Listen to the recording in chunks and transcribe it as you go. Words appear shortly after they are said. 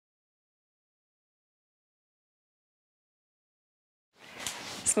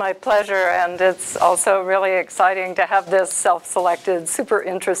It's my pleasure, and it's also really exciting to have this self-selected, super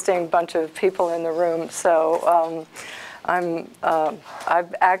interesting bunch of people in the room. So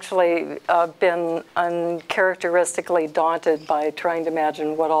I've actually been uncharacteristically daunted by trying to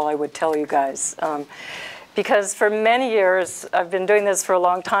imagine what all I would tell you guys. Because for many years, I've been doing this for a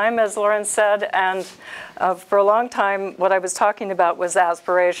long time, as Lauren said, and for a long time, what I was talking about was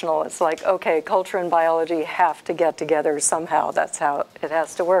aspirational. It's like, okay, culture and biology have to get together somehow. That's how it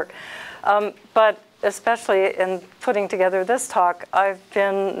has to work. But especially in putting together this talk, I've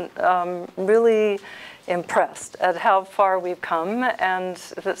been really impressed at how far we've come, and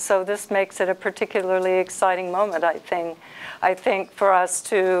so this makes it a particularly exciting moment, I think for us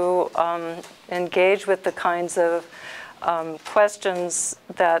to engage with the kinds of questions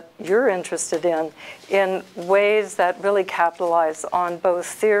that you're interested in ways that really capitalize on both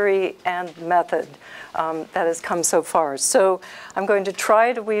theory and method that has come so far. So I'm going to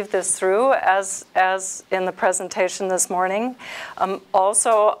try to weave this through as in the presentation this morning.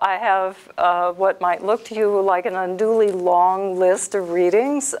 Also, I have what might look to you like an unduly long list of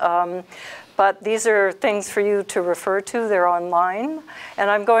readings. But these are things for you to refer to. They're online. And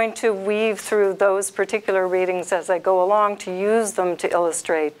I'm going to weave through those particular readings as I go along to use them to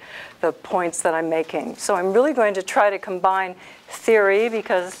illustrate the points that I'm making. So I'm really going to try to combine theory,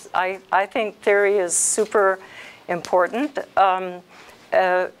 because I think theory is super important,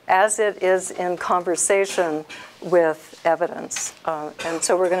 as it is in conversation with evidence. And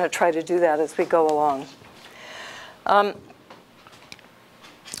so we're going to try to do that as we go along.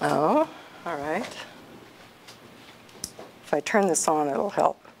 All right. If I turn this on, it'll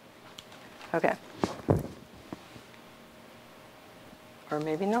help. Okay. Or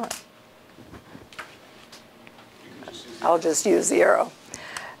maybe not. I'll just use the arrow. All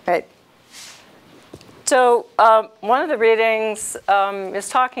right. So one of the readings is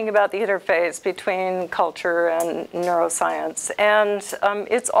talking about the interface between culture and neuroscience. And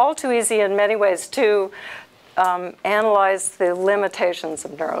it's all too easy in many ways to analyze the limitations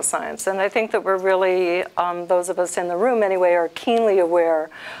of neuroscience. And I think that we're really, those of us in the room anyway, are keenly aware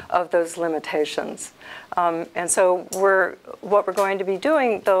of those limitations. And so what we're going to be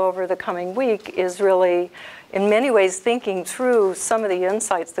doing, though, over the coming week is really, in many ways, thinking through some of the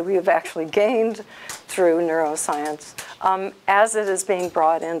insights that we have actually gained through neuroscience as it is being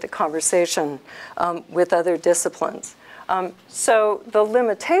brought into conversation with other disciplines. So the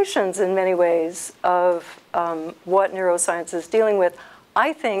limitations, in many ways, of what neuroscience is dealing with,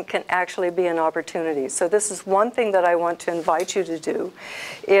 I think, can actually be an opportunity. So this is one thing that I want to invite you to do,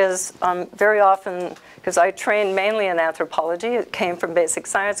 is very often, because I trained mainly in anthropology, it came from basic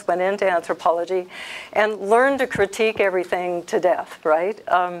science, went into anthropology, and learned to critique everything to death, right?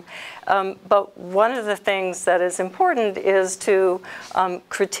 But one of the things that is important is to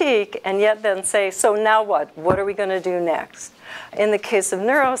critique and yet then say, so now what? What are we going to do next? In the case of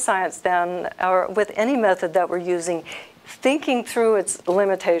neuroscience then, or with any method that we're using, thinking through its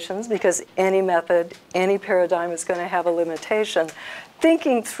limitations, because any method, any paradigm is going to have a limitation,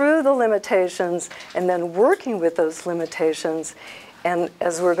 thinking through the limitations and then working with those limitations. And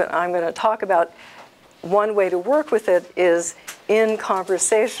as I'm going to talk about, one way to work with it is in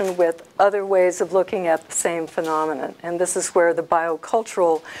conversation with other ways of looking at the same phenomenon. And this is where the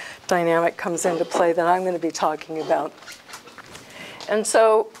biocultural dynamic comes into play that I'm going to be talking about. And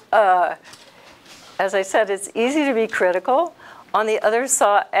so, as I said, it's easy to be critical. On the other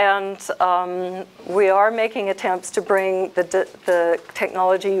side, and we are making attempts to bring the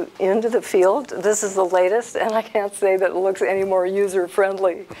technology into the field. This is the latest, and I can't say that it looks any more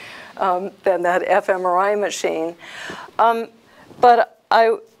user-friendly than that fMRI machine. But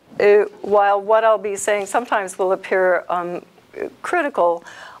while what I'll be saying sometimes will appear critical,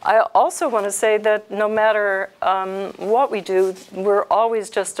 I also want to say that no matter what we do, we're always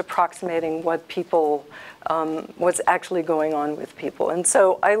just approximating what people, what's actually going on with people. And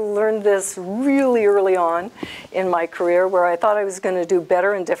so I learned this really early on in my career, where I thought I was going to do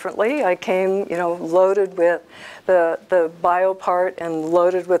better and differently. I came, loaded with the bio part and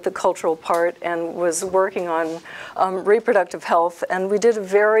loaded with the cultural part, and was working on reproductive health. And we did a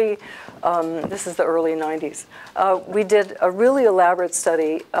very, this is the early 90s, we did a really elaborate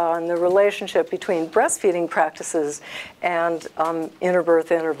study on the relationship between breastfeeding practices and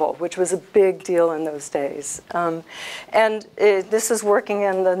interbirth interval, which was a big deal in those days. This is working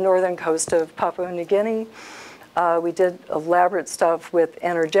in the northern coast of Papua New Guinea. We did elaborate stuff with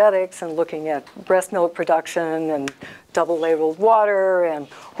energetics and looking at breast milk production and double-labeled water and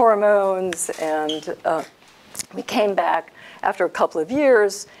hormones. And we came back after a couple of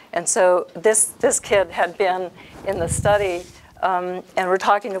years. And so this kid had been in the study and we're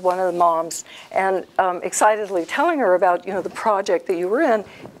talking to one of the moms, and excitedly telling her about, the project that you were in.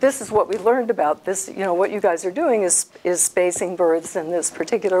 This is what we learned about this. What you guys are doing is spacing births in this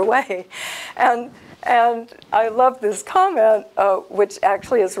particular way, and I love this comment, which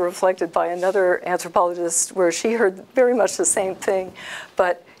actually is reflected by another anthropologist, where she heard very much the same thing.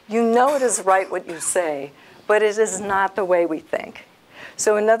 But it is right what you say, but it is not the way we think.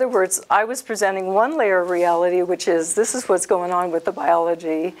 So in other words, I was presenting one layer of reality, which is this is what's going on with the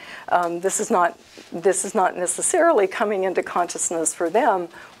biology. This is not necessarily coming into consciousness for them.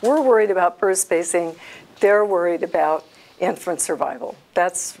 We're worried about birth spacing. They're worried about infant survival.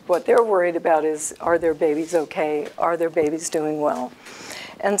 That's what they're worried about, is, are their babies okay? Are their babies doing well?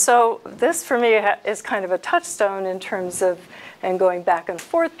 And so this, for me, is kind of a touchstone in terms of, and going back and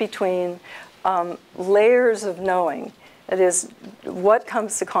forth between layers of knowing. It is what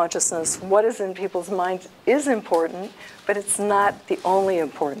comes to consciousness, what is in people's minds is important, but it's not the only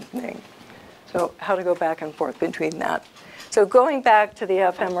important thing. So how to go back and forth between that. So going back to the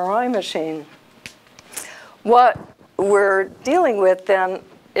fMRI machine, what we're dealing with then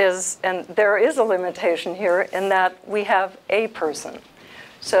is, and there is a limitation here, in that we have a person.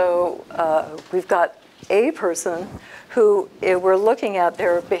 So we've got a person who, we're looking at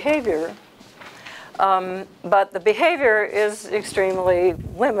their behavior, but the behavior is extremely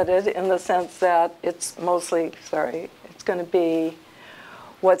limited in the sense that it's mostly, it's going to be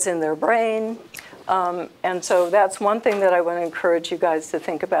what's in their brain. And so that's one thing that I want to encourage you guys to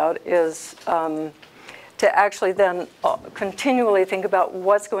think about, is to actually then continually think about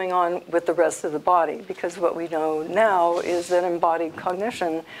what's going on with the rest of the body, because what we know now is that embodied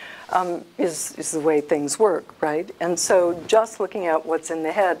cognition is the way things work, right? And so just looking at what's in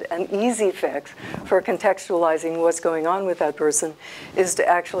the head, an easy fix for contextualizing what's going on with that person is to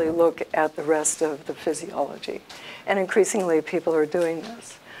actually look at the rest of the physiology. And increasingly people are doing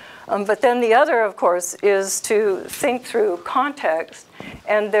this. But then the other, of course, is to think through context,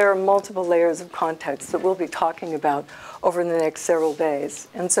 and there are multiple layers of context that we'll be talking about over the next several days.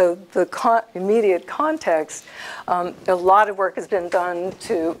 And so the immediate context, a lot of work has been done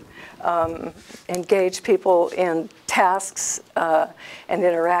to engage people in tasks and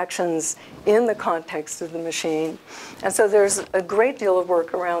interactions in the context of the machine. And so there's a great deal of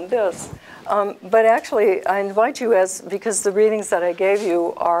work around this. But actually, I invite you, because the readings that I gave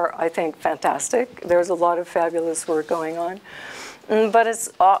you are, I think, fantastic. There's a lot of fabulous work going on. But it's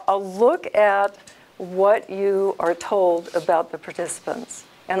a look at what you are told about the participants,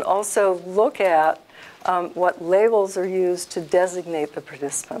 and also look at what labels are used to designate the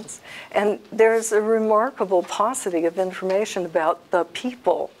participants. And there's a remarkable paucity of information about the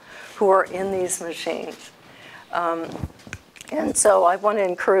people who are in these machines. And so I want to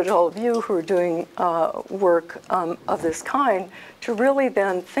encourage all of you who are doing work of this kind to really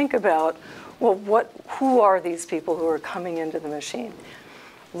then think about, well, who are these people who are coming into the machine?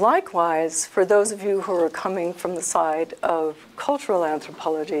 Likewise, for those of you who are coming from the side of cultural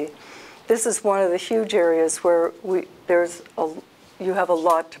anthropology, this is one of the huge areas where you have a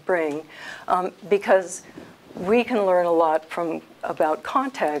lot to bring, because we can learn a lot about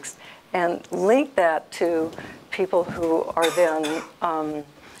context and link that to people who are then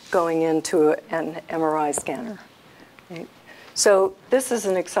going into an MRI scanner. Right? So this is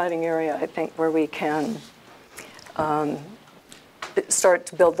an exciting area, I think, where we can start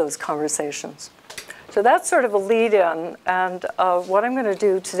to build those conversations. So that's sort of a lead-in, and what I'm going to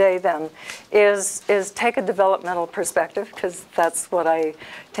do today then is take a developmental perspective, because that's what I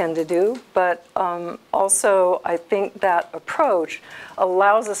tend to do, but also I think that approach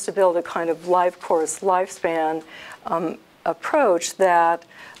allows us to build a kind of life course, lifespan approach that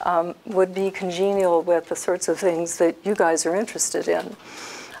would be congenial with the sorts of things that you guys are interested in.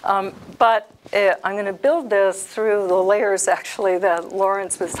 But I'm going to build this through the layers, actually, that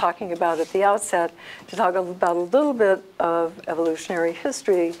Lawrence was talking about at the outset, to talk about a little bit of evolutionary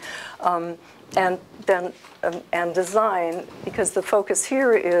history and design, because the focus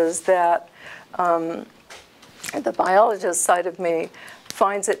here is that the biologist side of me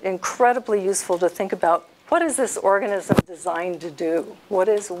finds it incredibly useful to think about, what is this organism designed to do? What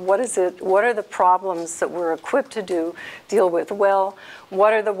is it? What are the problems that we're equipped to deal with well?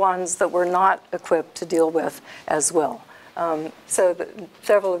 What are the ones that we're not equipped to deal with as well? So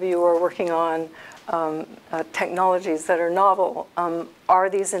several of you are working on technologies that are novel. Are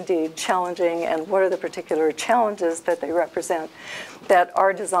these indeed challenging, and what are the particular challenges that they represent that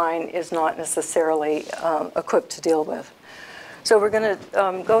our design is not necessarily equipped to deal with? So we're going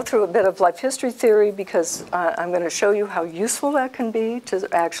to go through a bit of life history theory because I'm going to show you how useful that can be to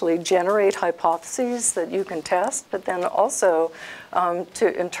actually generate hypotheses that you can test, but then also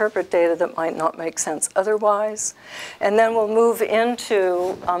to interpret data that might not make sense otherwise. And then we'll move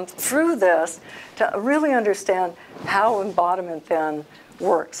into, through this, to really understand how embodiment then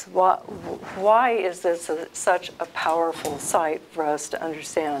works. Why is this such a powerful site for us to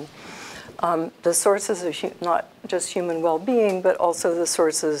understand the sources of not just human well-being, but also the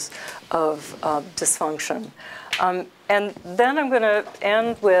sources of dysfunction. And then I'm going to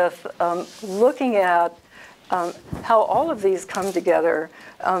end with looking at how all of these come together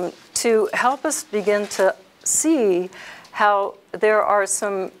to help us begin to see how there are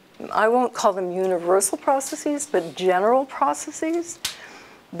some, I won't call them universal processes, but general processes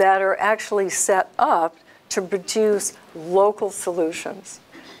that are actually set up to produce local solutions.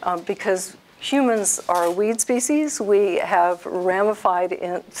 Because humans are a weed species, we have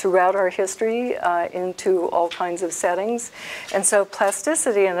ramified throughout our history into all kinds of settings. And so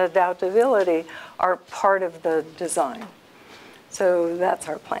plasticity and adaptability are part of the design. So that's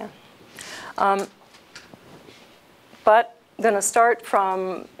our plan. But I'm going to start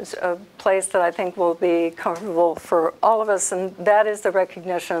from a place that I think will be comfortable for all of us, and that is the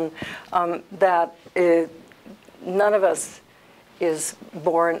recognition that none of us is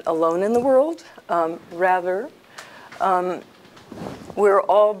born alone in the world. Rather, we're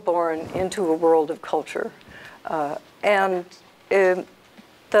all born into a world of culture. And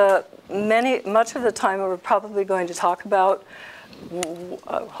much of the time we're probably going to talk about,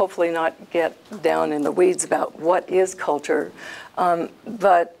 hopefully not get down in the weeds about what is culture,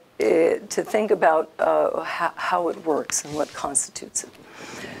 but to think about how it works and what constitutes it.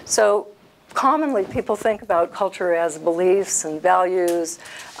 So commonly, people think about culture as beliefs and values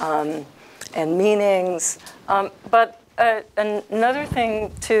and meanings. But another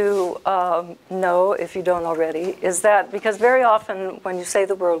thing to know, if you don't already, is that because very often when you say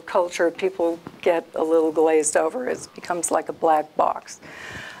the word culture, people get a little glazed over. It becomes like a black box.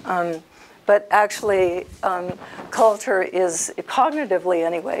 But actually, culture is, cognitively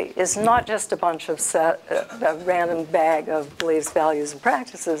anyway, is not just a bunch of a random bag of beliefs, values, and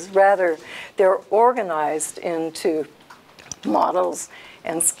practices. Rather, they're organized into models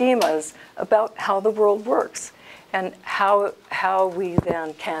and schemas about how the world works and how we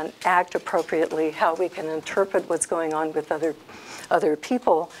then can act appropriately, how we can interpret what's going on with other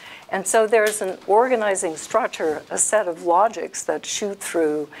people. And so there's an organizing structure, a set of logics that shoot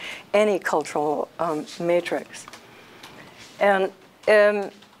through any cultural matrix. And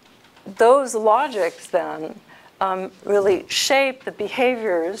those logics then really shape the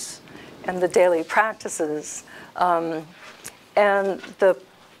behaviors and the daily practices and the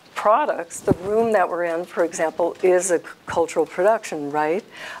products. The room that we're in, for example, is a cultural production, right?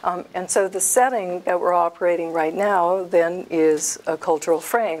 And so the setting that we're operating right now then is a cultural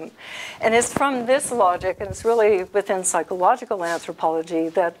frame. And it's from this logic, and it's really within psychological anthropology,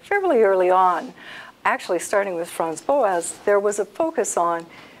 that fairly early on, actually starting with Franz Boas, there was a focus on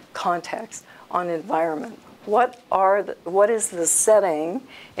context, on environment. What is the setting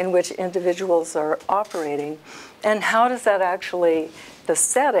in which individuals are operating, and how does that actually, the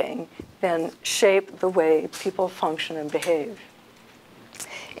setting, then shape the way people function and behave?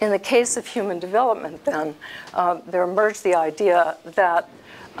 In the case of human development, then, there emerged the idea that,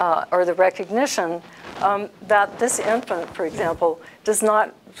 or the recognition that this infant, for example, does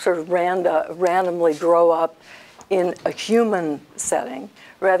not sort of randomly grow up in a human setting.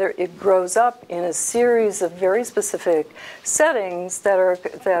 Rather, it grows up in a series of very specific settings that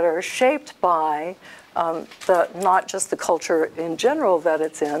are shaped by not just the culture in general that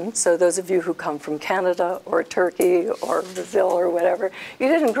it's in. So those of you who come from Canada or Turkey or Brazil or whatever, you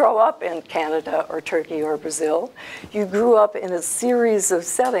didn't grow up in Canada or Turkey or Brazil. You grew up in a series of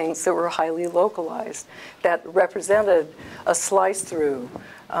settings that were highly localized, that represented a slice through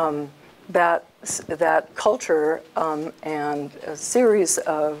that culture and a series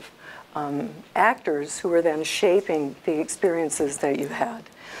of actors who were then shaping the experiences that you had.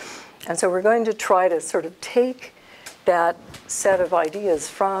 And so we're going to try to sort of take that set of ideas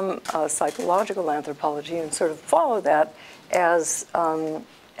from psychological anthropology and sort of follow that as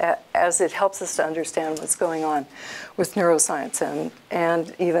it helps us to understand what's going on with neuroscience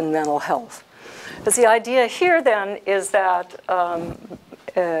and even mental health. But the idea here then is that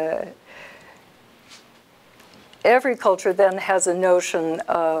every culture then has a notion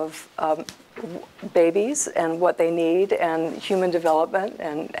of babies and what they need and human development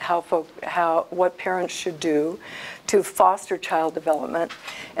and what parents should do to foster child development.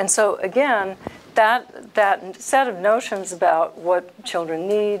 And so again, that set of notions about what children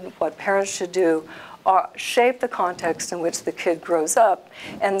need, what parents should do, shape the context in which the kid grows up,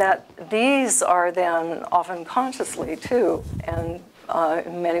 and that these are then often consciously too, and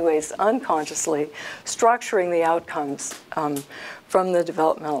in many ways unconsciously, structuring the outcomes from the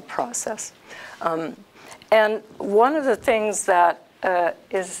developmental process. And one of the things that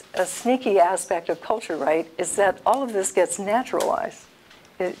is a sneaky aspect of culture, right, is that all of this gets naturalized.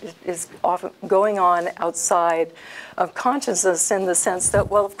 It is often going on outside of consciousness in the sense that,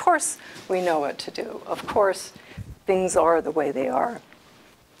 well, of course we know what to do. Of course things are the way they are.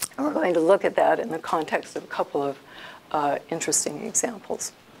 And we're going to look at that in the context of a couple of interesting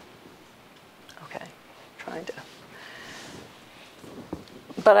examples. Okay, trying to.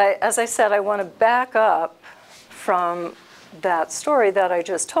 But as I said, I want to back up from that story that I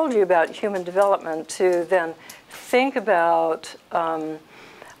just told you about human development to then think about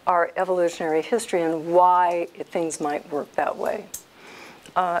our evolutionary history and why things might work that way.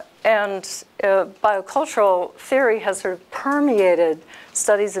 And biocultural theory has sort of permeated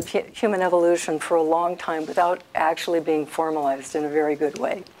studies of human evolution for a long time without actually being formalized in a very good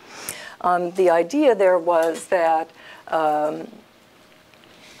way. The idea there was that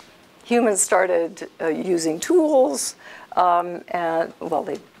humans started using tools, and, well,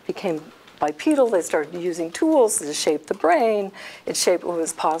 they became bipedal. They started using tools to shape the brain. It shaped what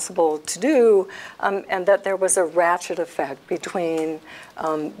was possible to do, and that there was a ratchet effect between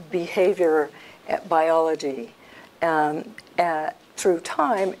behavior, biology, through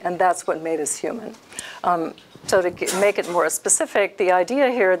time, and that's what made us human. So to make it more specific, the idea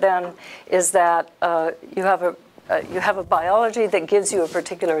here then is that you have a biology that gives you a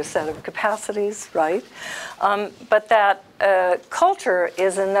particular set of capacities, right? But that culture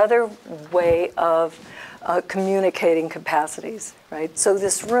is another way of communicating capacities, right? So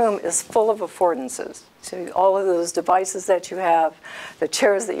this room is full of affordances. So all of those devices that you have, the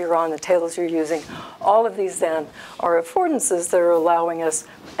chairs that you're on, the tables you're using, all of these then are affordances that are allowing us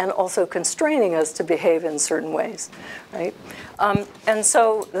and also constraining us to behave in certain ways, right? And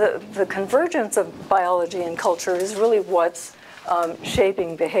so the convergence of biology and culture is really what's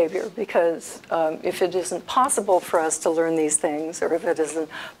shaping behavior, because if it isn't possible for us to learn these things, or if it isn't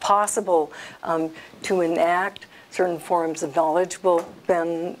possible to enact certain forms of knowledge, well,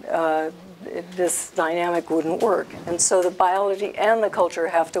 then this dynamic wouldn't work. And so the biology and the culture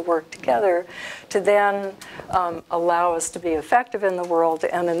have to work together to then allow us to be effective in the world,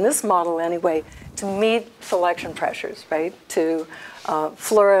 and in this model anyway, to meet selection pressures, right? To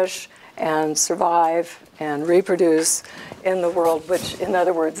flourish and survive and reproduce in the world, which in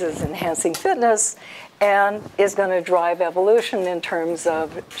other words is enhancing fitness and is going to drive evolution in terms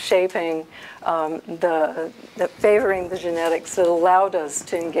of shaping, favoring the genetics that allowed us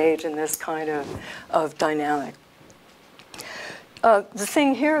to engage in this kind of dynamic. The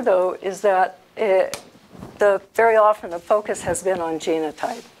thing here, though, is that very often the focus has been on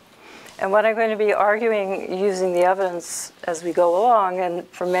genotype. And what I'm going to be arguing using the evidence as we go along, and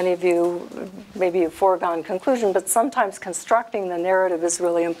for many of you, maybe a foregone conclusion, but sometimes constructing the narrative is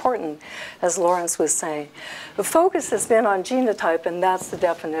really important, as Lawrence was saying. The focus has been on genotype, and that's the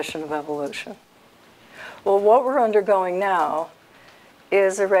definition of evolution. Well, what we're undergoing now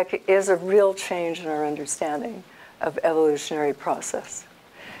is a real change in our understanding of evolutionary process.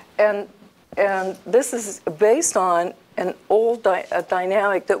 And this is based on an old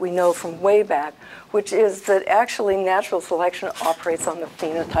dynamic that we know from way back, which is that actually natural selection operates on the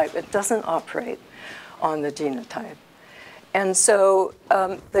phenotype. It doesn't operate on the genotype. And so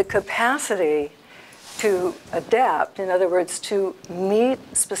the capacity to adapt, in other words, to meet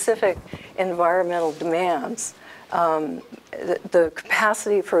specific environmental demands, the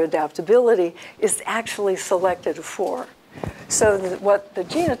capacity for adaptability is actually selected for. So what the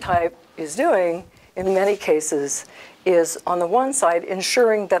genotype is doing in many cases is, on the one side,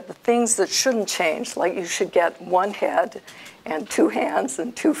 ensuring that the things that shouldn't change, like you should get one head and 2 hands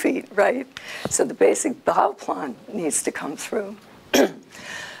and 2 feet, right? So the basic Bauplan needs to come through.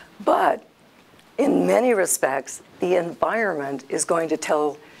 But in many respects, the environment is going to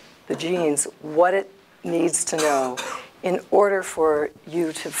tell the genes what it needs to know in order for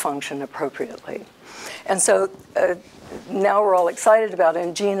you to function appropriately. And so now we're all excited about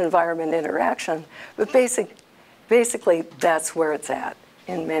a gene-environment interaction, but basically that's where it's at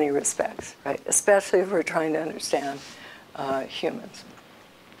in many respects, right? Especially if we're trying to understand humans.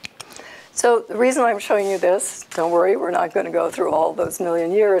 So the reason I'm showing you this, don't worry, we're not going to go through all those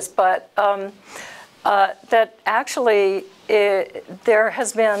million years, but that actually there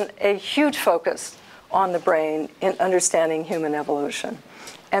has been a huge focus on the brain in understanding human evolution.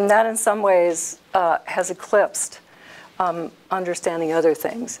 And that in some ways has eclipsed understanding other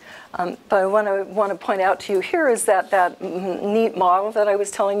things. But what I want to point out to you here is that neat model that I was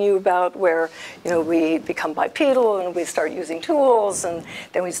telling you about, where we become bipedal and we start using tools, and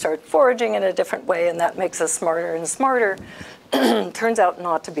then we start foraging in a different way, and that makes us smarter and smarter. Turns out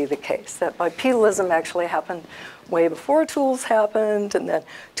not to be the case. That bipedalism actually happened way before tools happened, and then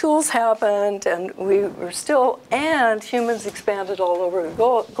tools happened, and and humans expanded all over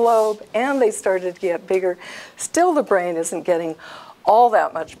the globe, and they started to get bigger. Still, the brain isn't getting all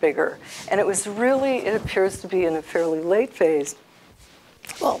that much bigger. And it appears to be in a fairly late phase,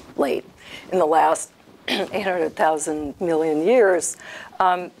 well, late, in the last 800,000 million years,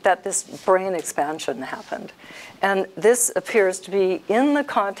 that this brain expansion happened. And this appears to be in the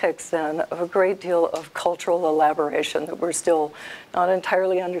context then of a great deal of cultural elaboration that we're still not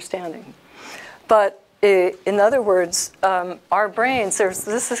entirely understanding. But in other words, our brains,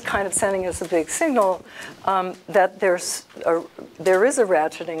 this is kind of sending us a big signal that there is a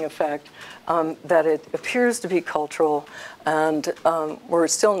ratcheting effect, that it appears to be cultural, and we're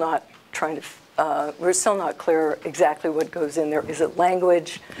still not clear exactly what goes in there. Is it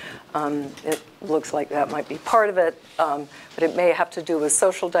language? It looks like that might be part of it, but it may have to do with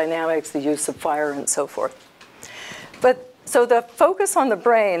social dynamics, the use of fire, and so forth. So the focus on the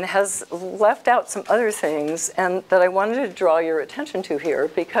brain has left out some other things, and that I wanted to draw your attention to here,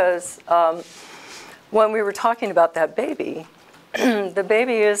 because when we were talking about that baby, the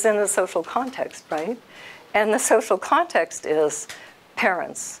baby is in a social context, right? And the social context is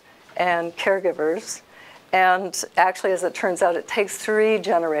parents and caregivers. And actually, as it turns out, it takes 3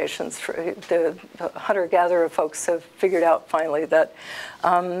 generations. For the hunter-gatherer folks have figured out finally that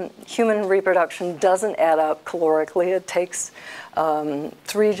human reproduction doesn't add up calorically. It takes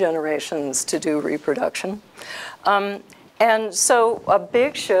 3 generations to do reproduction. And so a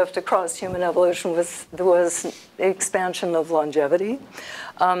big shift across human evolution was the expansion of longevity,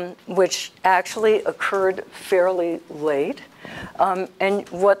 which actually occurred fairly late. And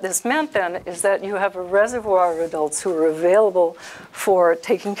what this meant then is that you have a reservoir of adults who are available for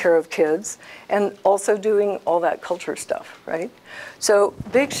taking care of kids and also doing all that culture stuff, right? So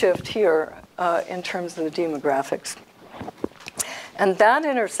big shift here in terms of the demographics. And that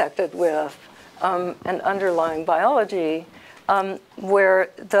intersected with an underlying biology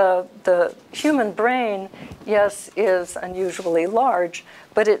where the human brain, yes, is unusually large,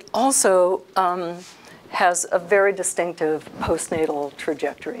 but it also has a very distinctive postnatal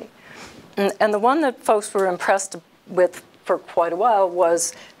trajectory. And the one that folks were impressed with for quite a while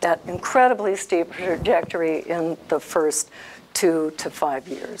was that incredibly steep trajectory in the first 2 to 5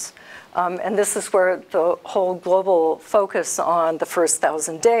 years. And this is where the whole global focus on the first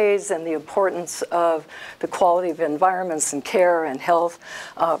 1,000 days and the importance of the quality of environments and care and health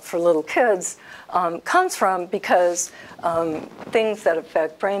for little kids comes from, because things that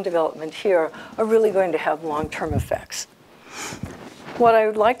affect brain development here are really going to have long-term effects. What I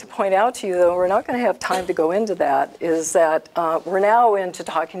would like to point out to you, though, we're not going to have time to go into that, is that we're now into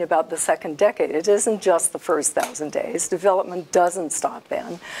talking about the second decade. It isn't just the first 1,000 days. Development doesn't stop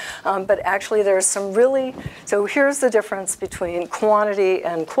then. But actually there's some really, so here's the difference between quantity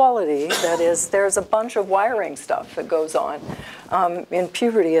and quality. That is, there's a bunch of wiring stuff that goes on in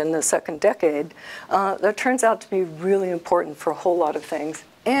puberty in the second decade that turns out to be really important for a whole lot of things.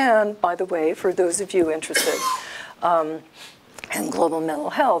 And by the way, for those of you interested, and global mental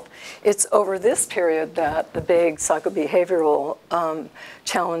health, it's over this period that the big psychobehavioral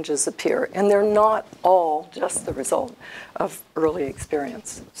challenges appear. And they're not all just the result of early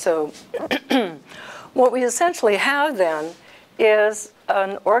experience. So what we essentially have then is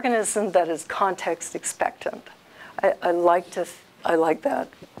an organism that is context expectant. I like that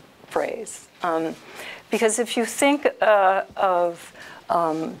phrase. Because if you think of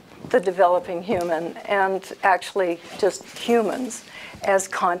the developing human, and actually just humans, as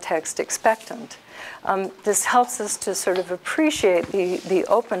context expectant. This helps us to sort of appreciate the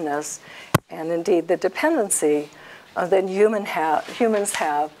openness and indeed the dependency that humans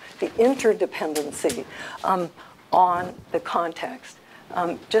have, the interdependency on the context.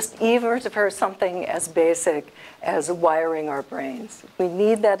 Just even for something as basic as wiring our brains. We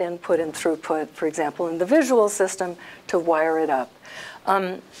need that input and throughput, for example, in the visual system to wire it up.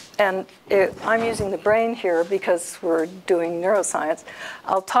 I'm using the brain here because we're doing neuroscience.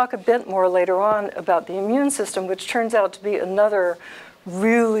 I'll talk a bit more later on about the immune system, which turns out to be another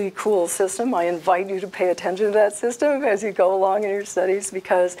really cool system. I invite you to pay attention to that system as you go along in your studies,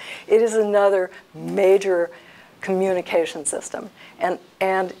 because it is another major communication system. And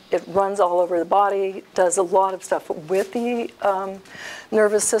it runs all over the body, does a lot of stuff with the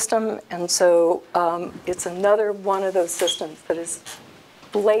nervous system. And so it's another one of those systems that is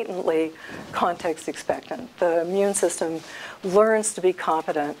blatantly context expectant. The immune system learns to be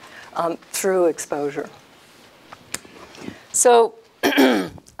competent through exposure. So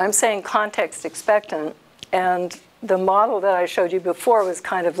I'm saying context expectant, and the model that I showed you before was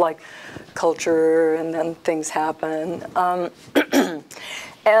kind of like culture and then things happen.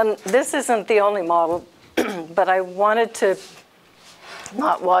 And this isn't the only model, but I wanted to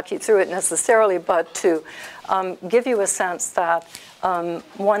not walk you through it necessarily, but to give you a sense that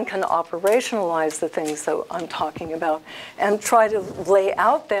one can operationalize the things that I'm talking about and try to lay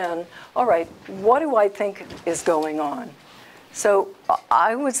out then, all right, what do I think is going on? So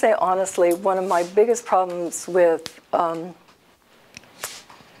I would say, honestly, one of my biggest problems with, well,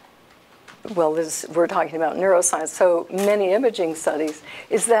 we're talking about neuroscience, so many imaging studies,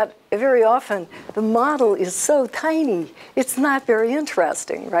 is that very often the model is so tiny, it's not very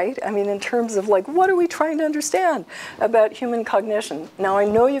interesting, right? I mean, in terms of like, what are we trying to understand about human cognition? Now, I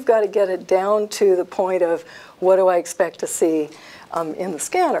know you've got to get it down to the point of what do I expect to see in the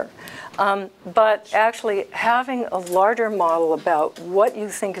scanner. But actually having a larger model about what you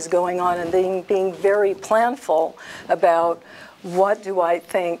think is going on and being very planful about what do I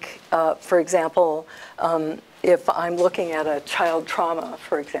think, for example, if I'm looking at a child trauma,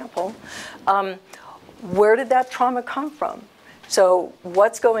 for example, where did that trauma come from? So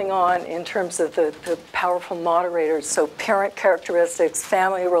what's going on in terms of the powerful moderators, so parent characteristics,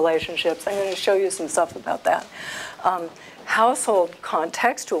 family relationships. I'm going to show you some stuff about that. Household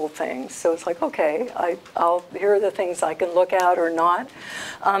contextual things, so it's like, okay, here are the things I can look at or not.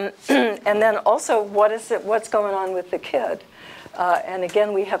 And then also, what's going on with the kid? And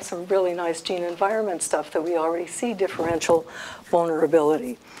again, we have some really nice gene environment stuff that we already see differential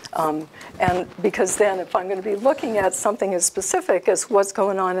vulnerability. And because then if I'm going to be looking at something as specific as what's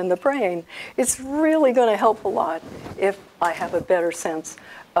going on in the brain, it's really going to help a lot if I have a better sense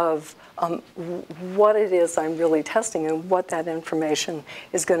of what it is I'm really testing and what that information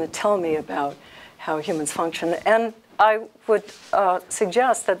is going to tell me about how humans function. And I would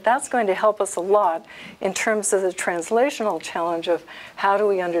suggest that that's going to help us a lot in terms of the translational challenge of how do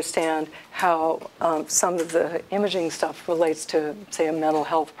we understand how some of the imaging stuff relates to, say, a mental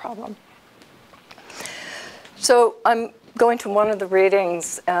health problem. So I'm going to one of the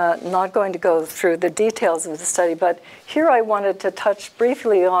readings, not going to go through the details of the study, but here I wanted to touch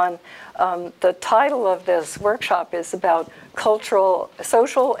briefly on the title of this workshop is about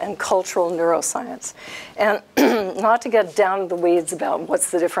social and cultural neuroscience. And not to get down to the weeds about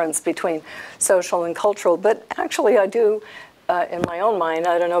what's the difference between social and cultural, but actually I do, in my own mind,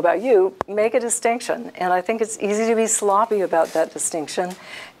 I don't know about you, make a distinction. And I think it's easy to be sloppy about that distinction.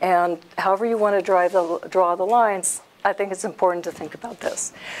 And however you want to draw the lines, I think it's important to think about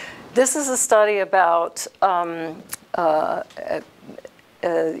this. This is a study about an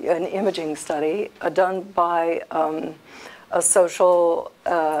imaging study done by a social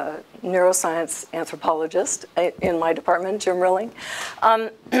neuroscience anthropologist in my department, Jim Rilling.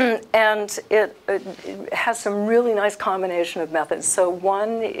 And it has some really nice combination of methods. So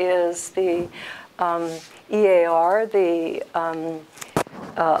one is the EAR, the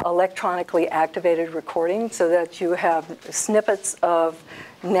electronically activated recording, so that you have snippets of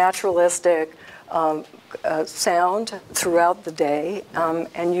naturalistic sound throughout the day,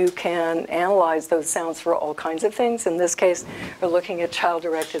 and you can analyze those sounds for all kinds of things. In this case, we're looking at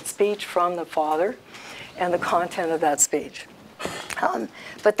child-directed speech from the father and the content of that speech.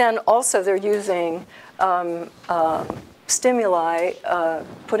 But then also they're using stimuli,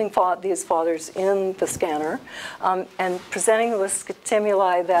 putting these fathers in the scanner, and presenting with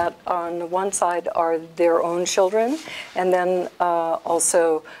stimuli that on the one side are their own children, and then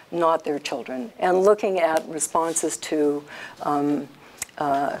also not their children, and looking at responses to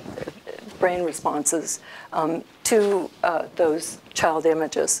brain responses to those child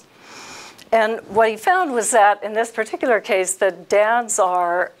images. And what he found was that in this particular case, the dads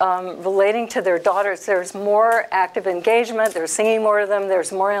are relating to their daughters. There's more active engagement, they're singing more to them,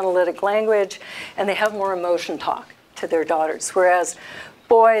 there's more analytic language, and they have more emotion talk to their daughters. Whereas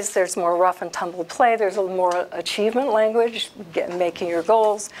boys, there's more rough and tumble play, there's a little more achievement language, making your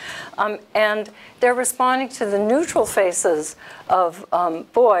goals. And they're responding to the neutral faces of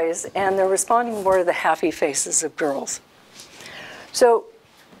boys, and they're responding more to the happy faces of girls. So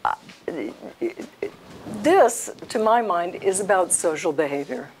this, to my mind, is about social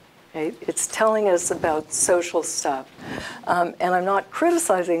behavior. Right? It's telling us about social stuff. And I'm not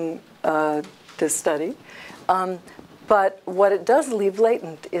criticizing this study. But what it does leave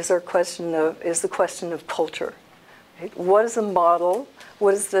latent is the question of culture. Right? What is the model?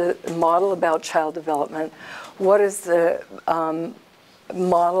 What is the model about child development? What is the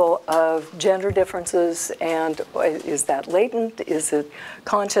model of gender differences, and is that latent? Is it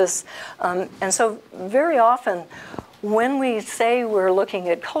conscious? And so very often, when we say we're looking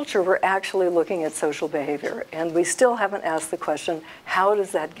at culture, we're actually looking at social behavior. And we still haven't asked the question, how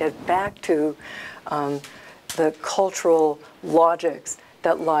does that get back to the cultural logics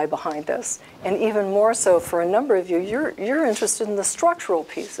that lie behind this? And even more so for a number of you, you're interested in the structural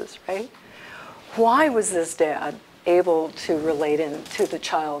pieces, right? Why was this dad able to relate to the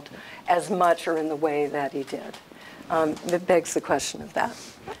child as much or in the way that he did? It begs the question of that.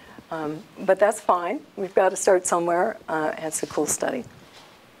 But that's fine. We've got to start somewhere. It's a cool study.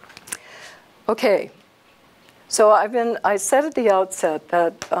 Okay. So I said at the outset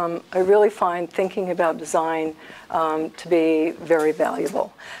that I really find thinking about design to be very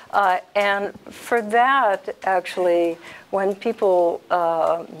valuable. And for that, actually, when people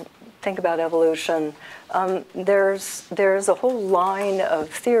think about evolution, there's a whole line of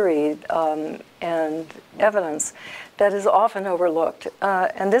theory and evidence that is often overlooked.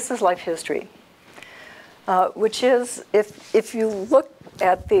 And this is life history, which is, if you look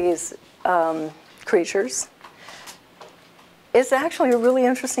at these creatures, it's actually a really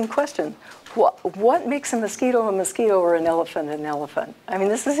interesting question. What makes a mosquito or an elephant an elephant? I mean,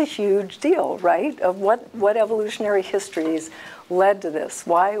 this is a huge deal, right? Of what evolutionary histories led to this?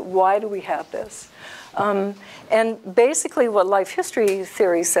 Why do we have this? And basically what life history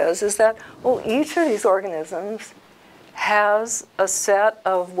theory says is that, well, each of these organisms has a set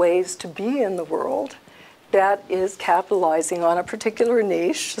of ways to be in the world that is capitalizing on a particular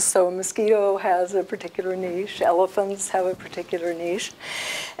niche. So a mosquito has a particular niche, elephants have a particular niche.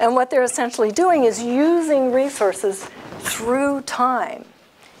 And what they're essentially doing is using resources through time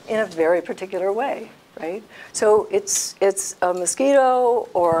in a very particular way, right? So it's a mosquito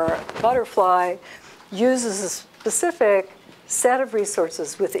or a butterfly uses a specific set of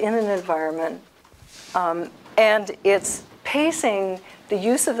resources within an environment, and it's pacing the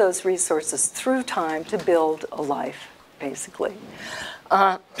use of those resources through time to build a life, basically.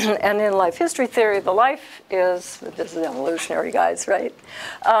 And in life history theory, the life is, this is evolutionary, guys, right?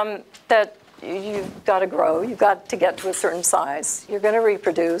 That you've got to grow, you've got to get to a certain size, you're going to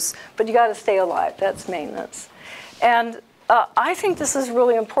reproduce, but you got to stay alive. That's maintenance. And I think this is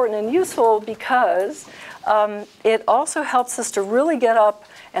really important and useful because it also helps us to really get up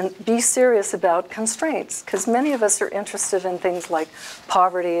and be serious about constraints, because many of us are interested in things like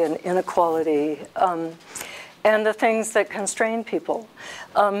poverty and inequality and the things that constrain people.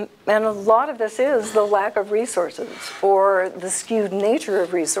 And a lot of this is the lack of resources or the skewed nature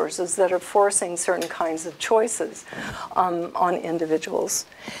of resources that are forcing certain kinds of choices on individuals.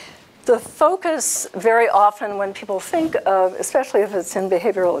 The focus very often when people think of, especially if it's in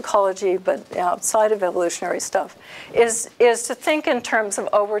behavioral ecology, but outside of evolutionary stuff, is to think in terms of,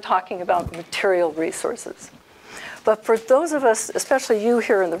 oh, we're talking about material resources. But for those of us, especially you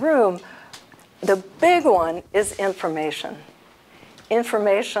here in the room, the big one is information.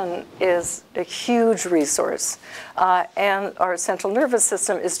 Information is a huge resource. And our central nervous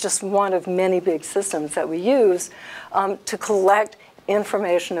system is just one of many big systems that we use to collect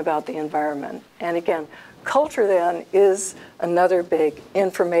information about the environment. And again, culture then is another big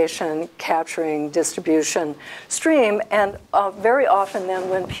information capturing distribution stream. And very often then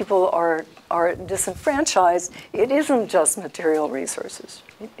when people are disenfranchised, it isn't just material resources.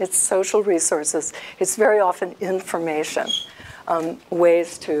 It's social resources. It's very often information,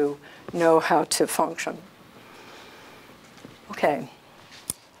 ways to know how to function. Okay.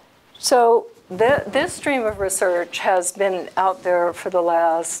 So this stream of research has been out there for the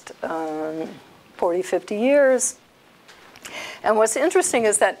last 40, 50 years. And what's interesting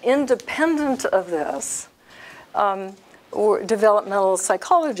is that independent of this, developmental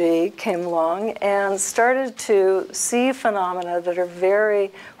psychology came along and started to see phenomena that are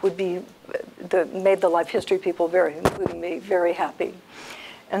made the life history people, including me, very happy.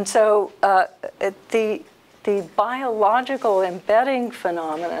 And so the biological embedding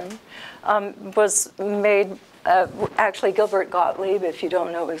phenomenon was made, actually Gilbert Gottlieb, if you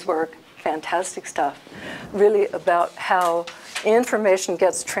don't know his work, fantastic stuff, really about how information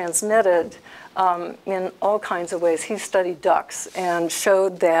gets transmitted in all kinds of ways. He studied ducks and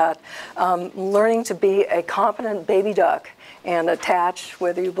showed that learning to be a competent baby duck and attach,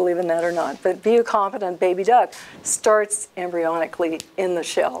 whether you believe in that or not, but be a competent baby duck starts embryonically in the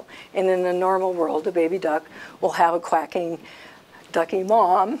shell. And in the normal world, a baby duck will have a quacking ducky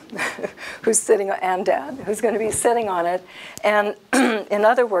mom who's sitting, and dad, who's going to be sitting on it. And in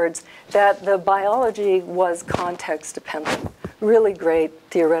other words, that the biology was context dependent. Really great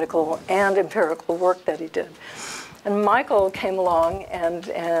theoretical and empirical work that he did. And Michael came along and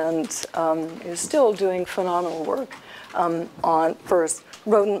is still doing phenomenal work on first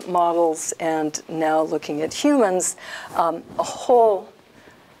rodent models and now looking at humans, a whole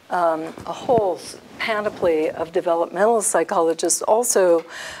panoply of developmental psychologists also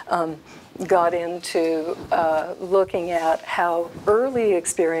got into looking at how early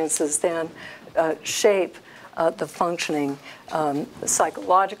experiences then shape the functioning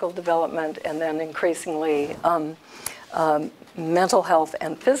psychological development, and then increasingly mental health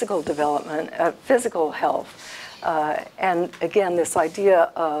and physical development, physical health. And again, this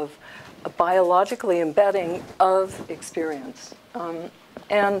idea of biologically embedding of experience.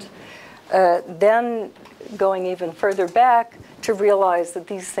 And then going even further back to realize that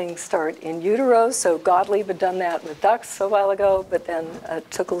these things start in utero. So Gottlieb had done that with ducks a while ago, but then it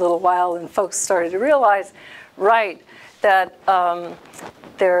took a little while and folks started to realize, right, that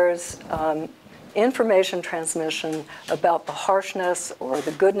there's information transmission about the harshness or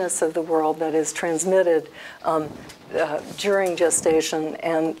the goodness of the world that is transmitted during gestation.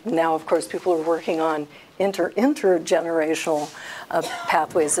 And now, of course, people are working on intergenerational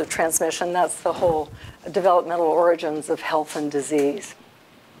pathways of transmission. That's the whole developmental origins of health and disease.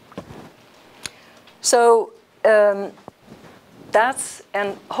 So that's,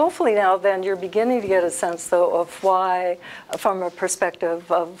 and hopefully now then you're beginning to get a sense, though, of why, from a perspective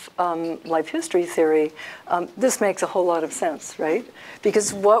of life history theory, this makes a whole lot of sense, right?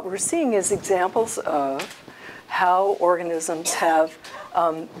 Because what we're seeing is examples of how organisms have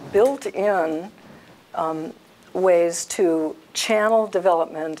built in ways to channel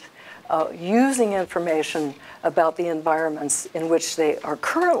development using information about the environments in which they are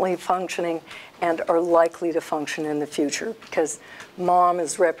currently functioning and are likely to function in the future, because mom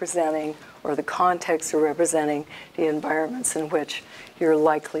is representing, or the contexts are representing, the environments in which you're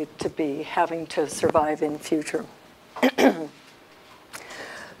likely to be having to survive in future.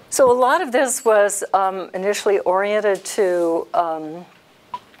 So a lot of this was initially oriented to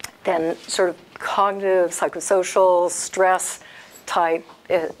then sort of cognitive, psychosocial, stress type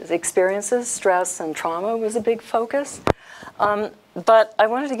experiences. Stress and trauma was a big focus. But I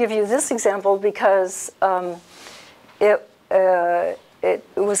wanted to give you this example because it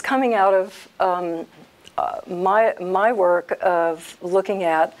was coming out of my work of looking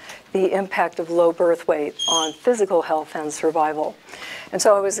at the impact of low birth weight on physical health and survival. And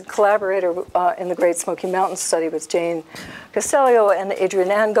so I was a collaborator in the Great Smoky Mountains study with Jane Castellio and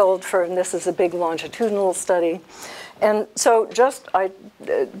Adrian Angold, and this is a big longitudinal study. And so I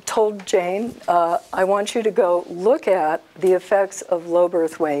told Jane, I want you to go look at the effects of low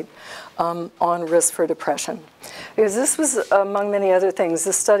birth weight on risk for depression. Because this was, among many other things,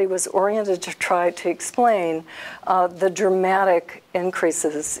 this study was oriented to try to explain the dramatic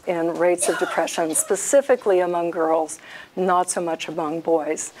increases in rates of depression, specifically among girls, not so much among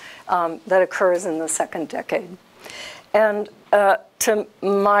boys, that occurs in the second decade. And to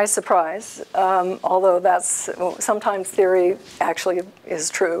my surprise, although that's sometimes theory actually is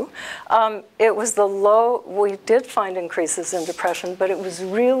true, it was the low, we did find increases in depression, but it was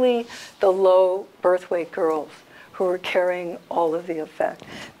really the low birth weight girls who were carrying all of the effect.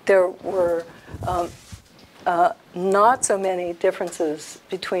 There were not so many differences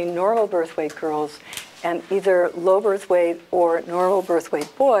between normal birth weight girls and either low birth weight or normal birth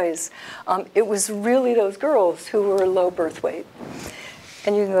weight boys. It was really those girls who were low birth weight.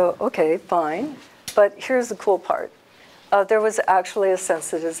 And you can go, okay, fine, but here's the cool part. There was actually a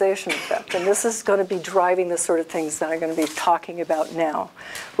sensitization effect, and this is going to be driving the sort of things that I'm going to be talking about now,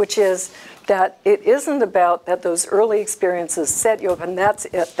 which is that it isn't about that those early experiences set you up and that's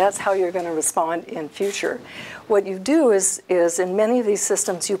it, that's how you're going to respond in future. What you do is in many of these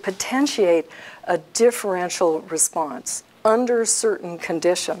systems, you potentiate a differential response under certain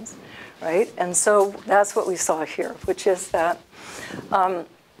conditions, right? And so that's what we saw here, which is that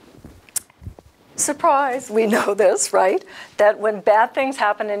surprise, we know this, right? That when bad things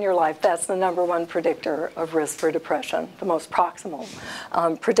happen in your life, that's the #1 predictor of risk for depression, the most proximal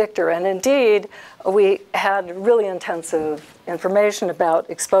predictor. And indeed, we had really intensive information about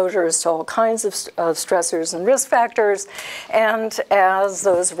exposures to all kinds of stressors and risk factors. And as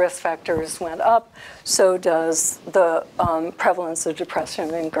those risk factors went up, so does the prevalence of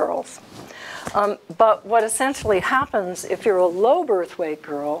depression in girls. But what essentially happens if you're a low birth weight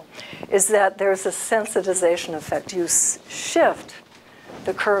girl is that there's a sensitization effect. You shift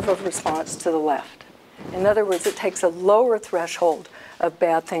the curve of response to the left. In other words, it takes a lower threshold of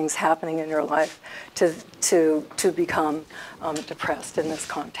bad things happening in your life to become depressed in this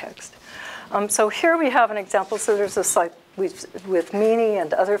context. So here we have an example. So there's a with Meany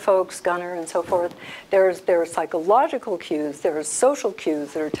and other folks, Gunnar and so forth, there are psychological cues, there are social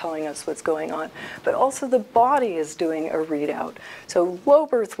cues that are telling us what's going on, but also the body is doing a readout. So low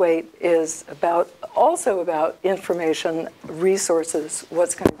birth weight is also about information, resources,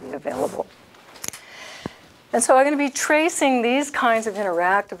 what's going to be available. And so I'm going to be tracing these kinds of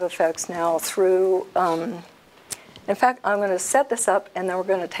interactive effects now through, in fact, I'm going to set this up and then we're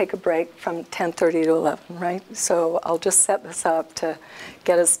going to take a break from 10:30 to 11, right? So I'll just set this up to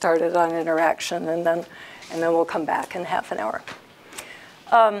get us started on interaction and then we'll come back in half an hour.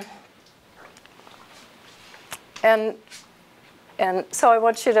 And so I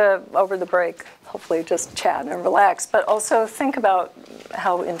want you to, over the break, hopefully just chat and relax, but also think about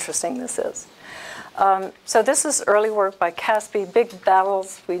how interesting this is. So this is early work by Caspi, big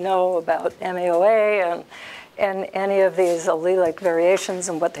battles we know about MAOA and any of these allelic variations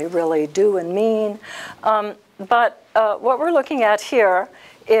and what they really do and mean. But what we're looking at here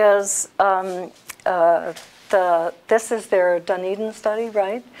is this is their Dunedin study,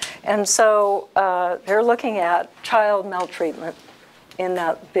 right? And so they're looking at child maltreatment in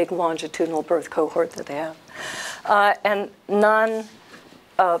that big longitudinal birth cohort that they have. And none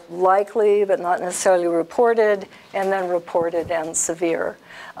likely, but not necessarily reported, and then reported and severe.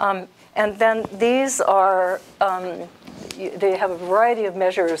 And then these are, they have a variety of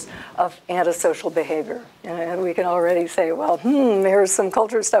measures of antisocial behavior. And we can already say, well, here's some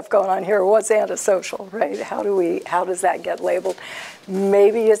culture stuff going on here. What's antisocial, right? How does that get labeled?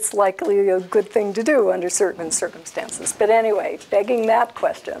 Maybe it's likely a good thing to do under certain circumstances. But anyway, begging that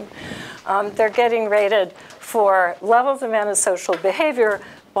question, they're getting rated for levels of antisocial behavior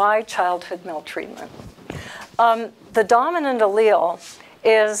by childhood maltreatment. The dominant allele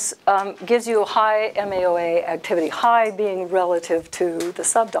gives you high MAOA activity, high being relative to the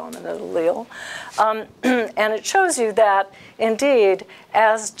subdominant allele. And it shows you that, indeed,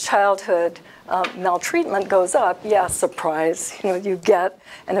 as childhood maltreatment goes up, yes, surprise, you get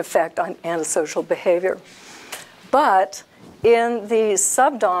an effect on antisocial behavior. But in the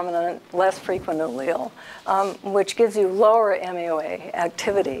subdominant, less frequent allele, which gives you lower MAOA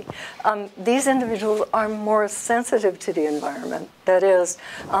activity, these individuals are more sensitive to the environment. That is,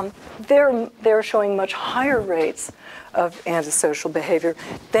 they're showing much higher rates of antisocial behavior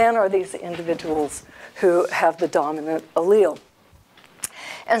than are these individuals who have the dominant allele.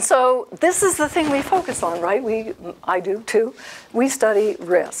 And so this is the thing we focus on, right? I do too. We study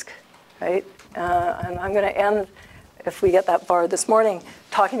risk, right? And I'm going to end, if we get that far this morning,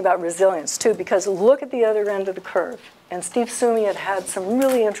 talking about resilience too, because look at the other end of the curve. And Steve Sumi had some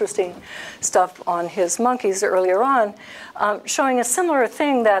really interesting stuff on his monkeys earlier on, showing a similar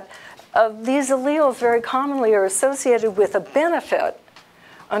thing that these alleles very commonly are associated with a benefit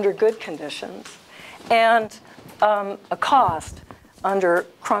under good conditions and a cost under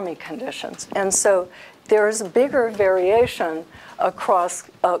crummy conditions. And so there's a bigger variation across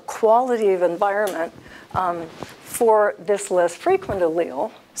quality of environment for this less frequent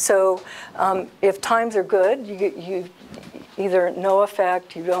allele. So if times are good, you either no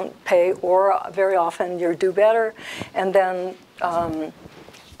effect, you don't pay, or very often you do better. And then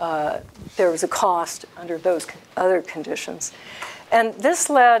there was a cost under those other conditions. And this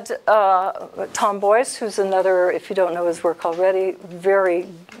led Tom Boyce, who's another, if you don't know his work already, very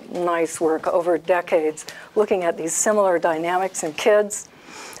nice work over decades, looking at these similar dynamics in kids,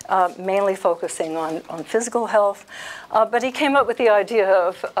 mainly focusing on physical health. But he came up with the idea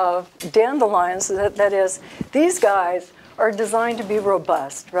of dandelions, that is, these guys are designed to be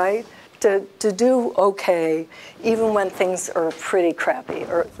robust, right? To do okay, even when things are pretty crappy,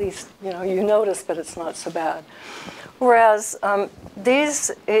 or at least, you notice, but it's not so bad. Whereas these,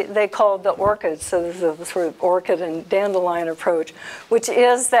 they call the orchids, so there's a sort of orchid and dandelion approach, which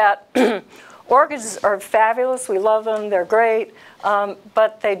is that orchids are fabulous, we love them, they're great,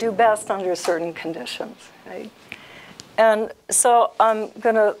 but they do best under certain conditions, right? And so I'm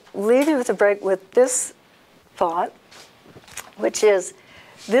going to leave you with a break with this thought, which is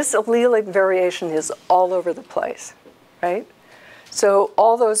this allelic variation is all over the place, right? So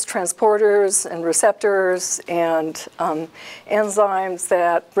all those transporters and receptors and enzymes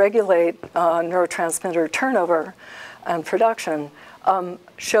that regulate neurotransmitter turnover and production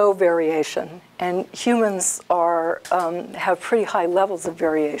show variation. And humans have pretty high levels of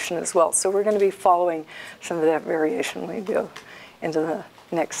variation as well. So we're going to be following some of that variation when we go into the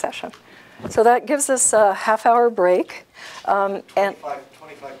next session. So that gives us a half-hour break.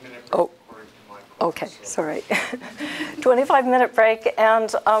 25-minute break according to my clock. Okay, sorry. 25-minute break,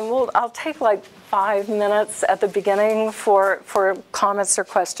 and I'll take like 5 minutes at the beginning for comments or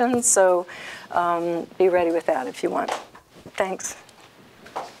questions, so be ready with that if you want. Thanks.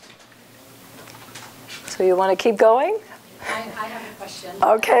 So you want to keep going? I have a question.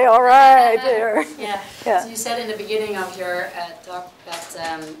 Okay, all right. There. Yeah. So you said in the beginning of your talk that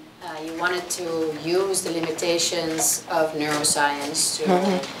you wanted to use the limitations of neuroscience to,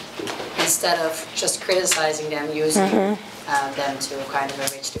 instead of just criticizing them, using them to kind of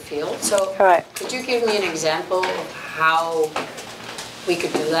enrich the field. So could you give me an example of how we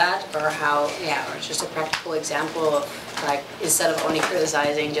could do that, or how, or just a practical example of, like, instead of only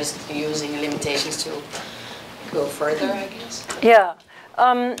criticizing, just using limitations to go further, I guess? Yeah.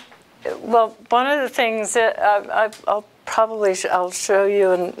 Well, one of the things that I'll show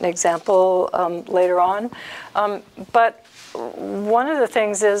you an example later on, but one of the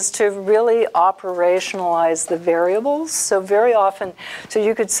things is to really operationalize the variables. So very often, so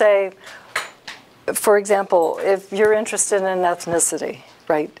you could say, for example, if you're interested in ethnicity,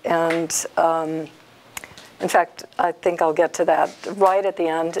 right, and in fact, I think I'll get to that right at the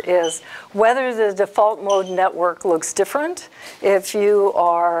end, is whether the default mode network looks different if you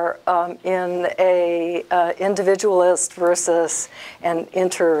are in a individualist versus an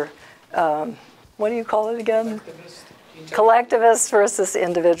what do you call it again? Collectivist versus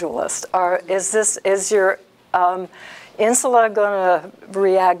individualist. Is your insula going to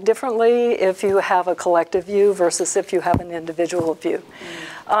react differently if you have a collective view versus if you have an individual view?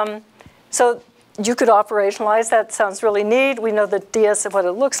 So you could operationalize that. Sounds really neat. We know the DS of what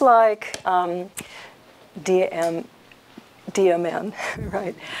it looks like. DMN,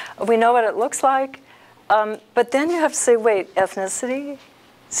 right? We know what it looks like. But then you have to say, wait, ethnicity?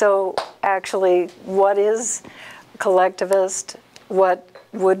 So actually, what is collectivist? What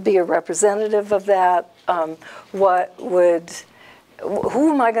would be a representative of that? Who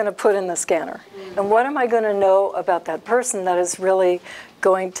am I going to put in the scanner? And what am I going to know about that person that is really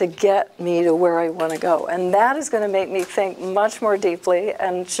going to get me to where I want to go? And that is going to make me think much more deeply,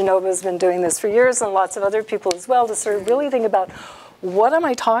 and Shinobu's been doing this for years, and lots of other people as well, to sort of really think about, what am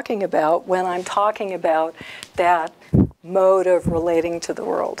I talking about when I'm talking about that mode of relating to the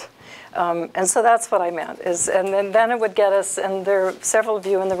world? And so that's what I meant, and then it would get us, and there are several of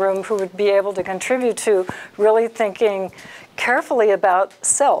you in the room who would be able to contribute to really thinking carefully about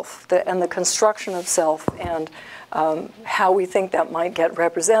self and the construction of self, and how we think that might get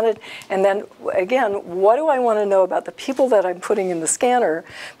represented. And then, again, what do I want to know about the people that I'm putting in the scanner?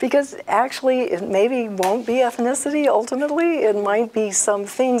 Because actually, it maybe won't be ethnicity ultimately. It might be some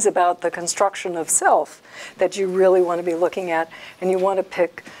things about the construction of self that you really want to be looking at, and you want to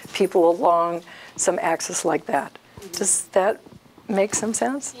pick people along some axis like that. Does that make some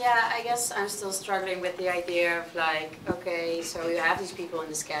sense? Yeah, I guess I'm still struggling with the idea of, like, okay, so you have these people in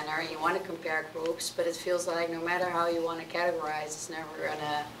the scanner and you want to compare groups, but it feels like no matter how you want to categorize, it's never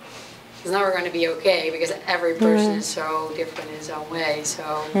gonna be okay, because every person is so different in his own way. So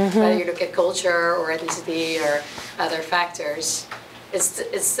whether you look at culture or ethnicity or other factors,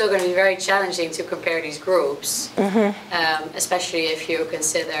 it's still going to be very challenging to compare these groups, especially if you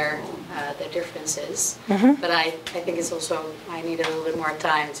consider the differences. But I think it's also, I need a little bit more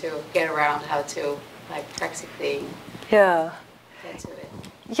time to get around how to, like, practically get to it.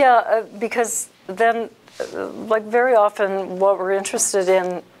 Yeah, because then, like, very often what we're interested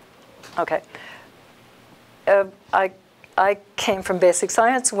in, I came from basic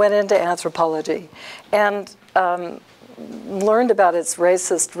science, went into anthropology, and learned about its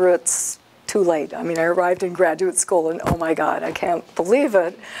racist roots too late. I mean, I arrived in graduate school and, oh my God, I can't believe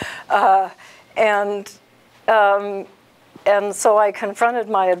it. And so I confronted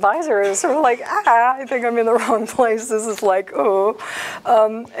my advisor and sort of like, I think I'm in the wrong place. This is like, oh.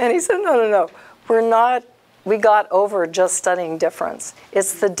 And he said, no, we're not, we got over just studying difference.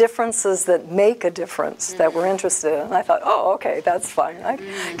 It's the differences that make a difference that we're interested in. And I thought, oh, okay, that's fine. I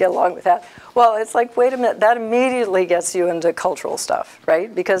can get along with that. Well, it's like, wait a minute, that immediately gets you into cultural stuff,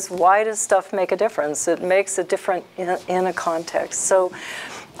 right? Because why does stuff make a difference? It makes a difference in a context. So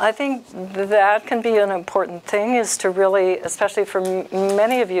I think that can be an important thing, is to really, especially for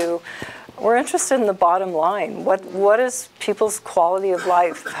many of you, we're interested in the bottom line. What is people's quality of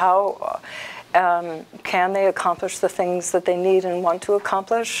life? How can they accomplish the things that they need and want to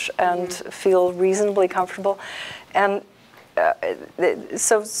accomplish and feel reasonably comfortable? And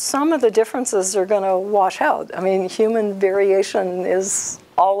so some of the differences are going to wash out. I mean, human variation is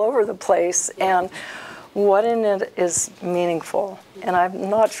all over the place, and what in it is meaningful. And I'm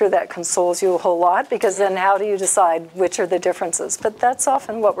not sure that consoles you a whole lot, because then how do you decide which are the differences? But that's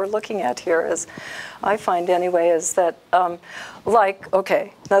often what we're looking at here, is, I find anyway, is that, like,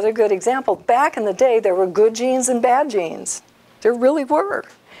 okay, another good example, back in the day there were good genes and bad genes. There really were.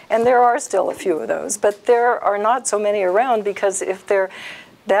 And there are still a few of those, but there are not so many around, because if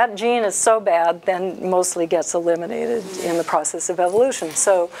that gene is so bad, then mostly gets eliminated in the process of evolution.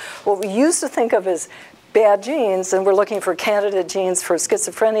 So what we used to think of as bad genes, and we're looking for candidate genes for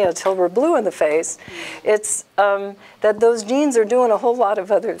schizophrenia until we're blue in the face, it's that those genes are doing a whole lot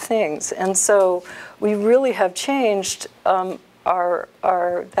of other things. And so we really have changed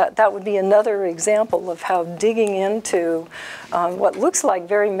that would be another example of how digging into what looks like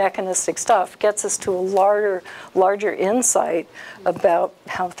very mechanistic stuff gets us to a larger insight about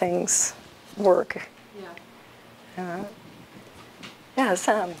how things work. Yeah. Yeah,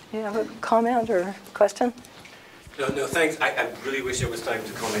 Sam, you have a comment or question? No, thanks. I really wish there was time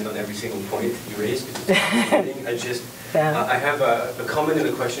to comment on every single point you raised. It's fascinating. I have a comment and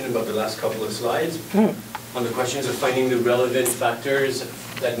a question about the last couple of slides. On the questions of finding the relevant factors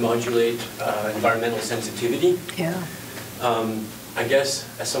that modulate environmental sensitivity. Yeah. I guess,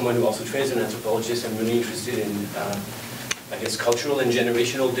 as someone who also trains as an anthropologist, I'm really interested in, I guess, cultural and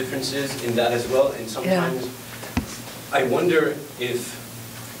generational differences in that as well. And sometimes I wonder if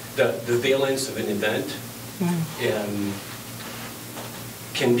the valence of an event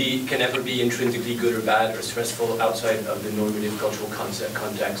can ever be intrinsically good or bad or stressful outside of the normative cultural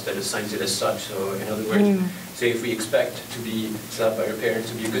context that assigns it as such. So in other words, say if we expect to be slapped by our parents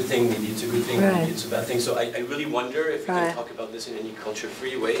to be a good thing, maybe it's a good thing, maybe it's a bad thing. So I really wonder if we can talk about this in any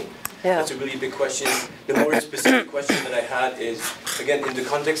culture-free way. That's a really big question. The more specific question that I had is, again, in the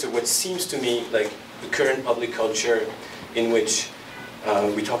context of what seems to me like the current public culture in which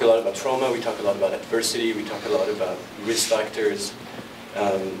we talk a lot about trauma, we talk a lot about adversity, we talk a lot about risk factors,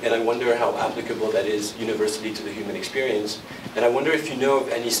 and I wonder how applicable that is universally to the human experience. And I wonder if you know of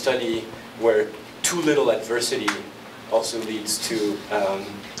any study where too little adversity also leads to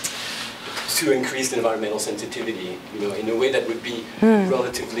increased environmental sensitivity, in a way that would be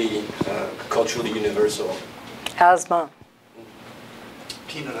relatively culturally universal. Asthma.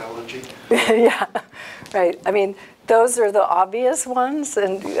 Peanut allergy. Yeah, right. I mean, those are the obvious ones,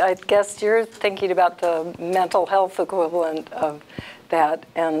 and I guess you're thinking about the mental health equivalent of that.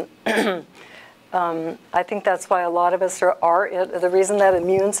 And I think that's why a lot of us the reason that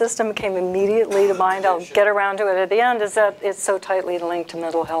immune system came immediately to mind, I'll get around to it at the end, is that it's so tightly linked to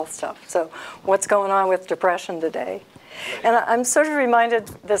mental health stuff. So what's going on with depression today? And I'm sort of reminded,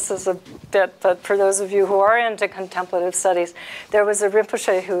 this is a bit, but for those of you who are into contemplative studies, there was a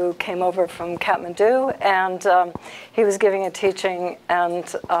Rinpoche who came over from Kathmandu, and he was giving a teaching,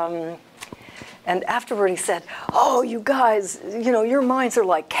 and afterward he said, "Oh, you guys, your minds are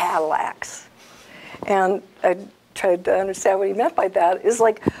like Cadillacs." And I tried to understand what he meant by that. Is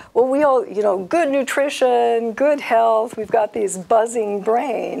like, well, we all, good nutrition, good health, we've got these buzzing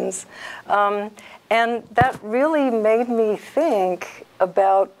brains. And that really made me think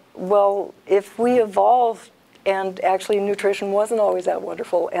about, well, if we evolved and actually nutrition wasn't always that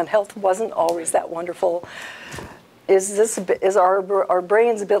wonderful and health wasn't always that wonderful, is our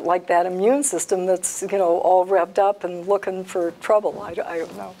brains a bit like that immune system that's all revved up and looking for trouble? I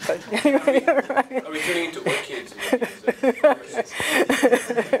don't know. But anyway, Are we turning into orchids?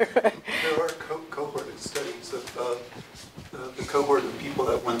 There are cohorted studies of the cohort of people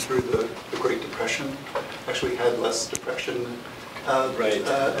that went through the Great Depression actually had less depression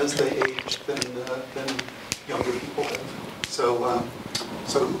as they aged than younger people have. So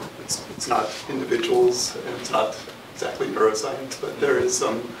it's not individuals, and it's not exactly neuroscience, but there is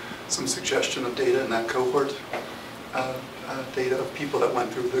some suggestion of data in that cohort, data of people that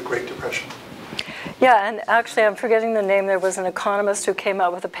went through the Great Depression. Yeah, and actually I'm forgetting the name. There was an economist who came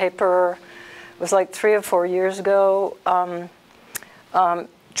out with a paper, it was like 3 or 4 years ago,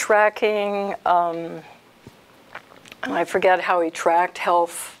 tracking, and I forget how he tracked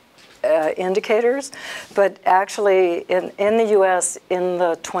health indicators, but actually in the US in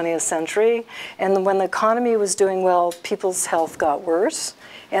the 20th century, and when the economy was doing well, people's health got worse,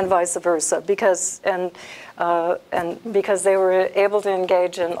 and vice versa, because they were able to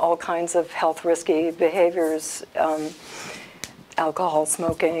engage in all kinds of health risky behaviors, alcohol,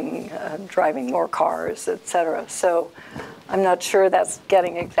 smoking, driving more cars, etc. So I'm not sure that's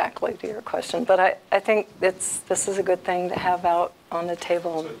getting exactly to your question, but I think this is a good thing to have out on the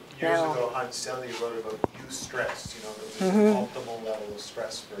table so years now. ago, Hans Selye wrote about use stress, there was an optimal level of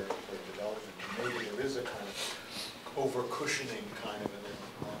stress for development. Maybe there is a kind of over-cushioning kind of an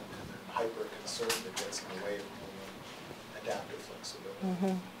hyper-concerned that gets in the way of adaptive flexibility.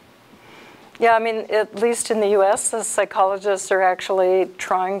 Mm-hmm. Yeah, I mean, at least in the US, the psychologists are actually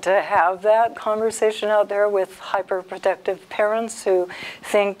trying to have that conversation out there with hyperprotective parents who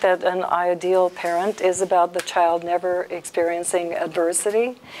think that an ideal parent is about the child never experiencing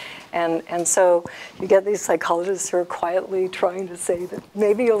adversity. And so you get these psychologists who are quietly trying to say that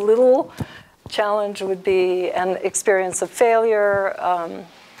maybe a little challenge would be an experience of failure.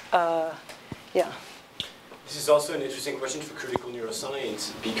 Yeah. This is also an interesting question for critical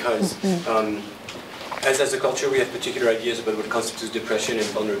neuroscience because as a culture we have particular ideas about what constitutes depression and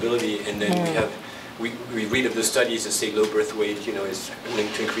vulnerability, and then we read of the studies that say low birth weight, is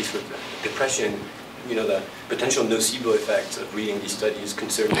linked to increase with depression. The potential nocebo effects of reading these studies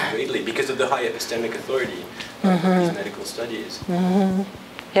concern me greatly because of the high epistemic authority of these medical studies. Mm-hmm.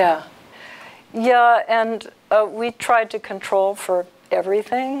 Yeah. Yeah, and we tried to control for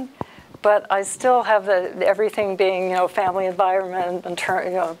everything, but I still have everything being, family environment,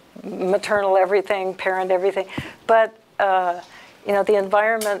 maternal everything, parent everything. But, the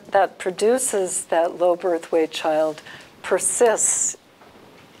environment that produces that low birth weight child persists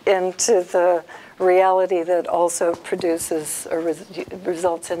into the reality that also produces or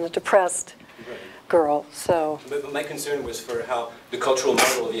results in a depressed girl. So, but my concern was for how the cultural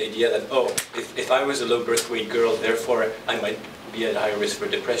model, the idea that if I was a low birth weight girl, therefore I might be at higher risk for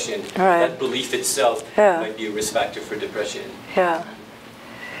depression. Right. That belief itself might be a risk factor for depression. Yeah.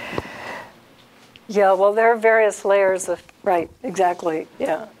 Yeah. Well, there are various layers of exactly.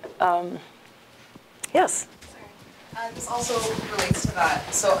 Yeah. Yes. This also relates to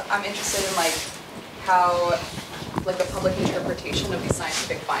that. So I'm interested in how the public interpretation of these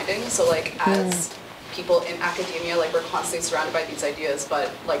scientific findings. So as people in academia, we're constantly surrounded by these ideas,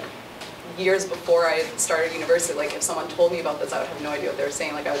 but years before I started university, if someone told me about this, I would have no idea what they were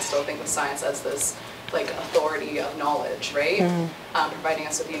saying. I would still think of science as this authority of knowledge, right? Providing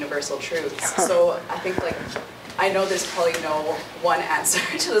us with universal truths. So I think I know there's probably no one answer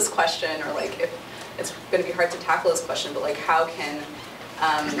to this question, or if it's going to be hard to tackle this question, but how can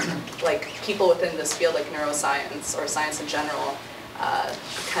people within this field, neuroscience or science in general,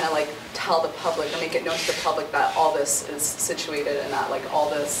 kind of tell the public or make it known to the public that all this is situated and that all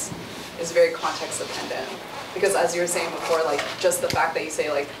this is very context dependent? Because as you were saying before, just the fact that you say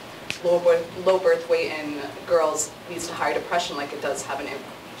low birth weight in girls leads to higher depression, it does have an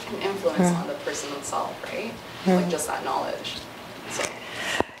influence on the person themselves, right? Just that knowledge. So,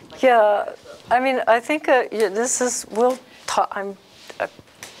 yeah, I mean, I think this is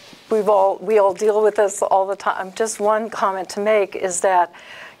we all deal with this all the time. Just one comment to make is that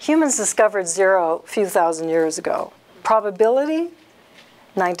humans discovered zero a few thousand years ago. Probability,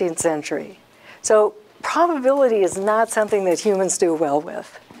 19th century. So probability is not something that humans do well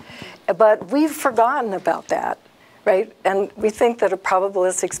with. But we've forgotten about that, right? And we think that a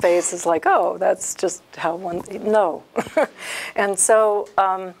probabilistic space is that's just how no. And so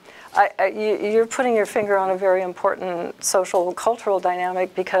you're putting your finger on a very important social cultural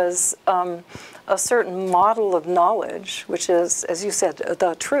dynamic because a certain model of knowledge, which is, as you said,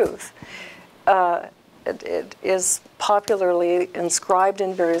 the truth, it is popularly inscribed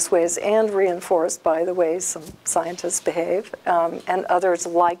in various ways and reinforced by the way some scientists behave, and others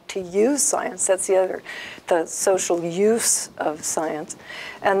like to use science. That's the social use of science.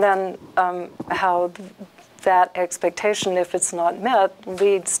 And then how that expectation, if it's not met,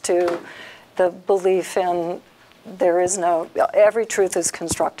 leads to the belief in every truth is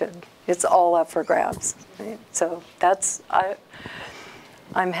constructed. It's all up for grabs. Right? So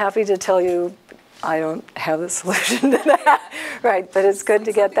I'm happy to tell you I don't have a solution to that, right? But it's good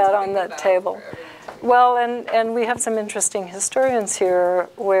to get that on the table. Well, and we have some interesting historians here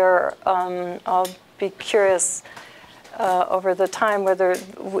where I'll be curious over the time whether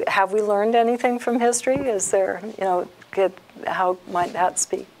have we learned anything from history? Is there, how might that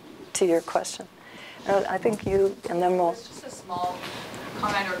speak to your question? I think you, and then we'll. Just a small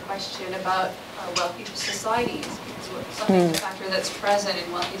comment or question about wealthy societies. Something factor that's present in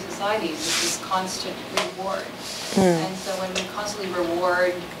wealthy societies is this constant reward. And so when we constantly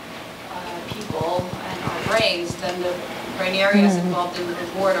reward people and our brains, then the brain areas involved in the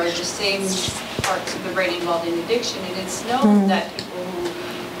reward are the same parts of the brain involved in addiction. And it's known that people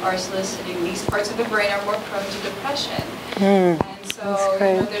who are soliciting these parts of the brain are more prone to depression. And so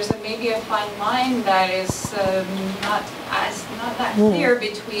there's maybe a fine line that is not that clear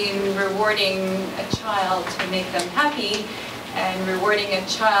between rewarding a child to make them happy and rewarding a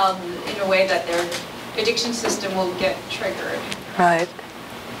child in a way that their addiction system will get triggered. Right.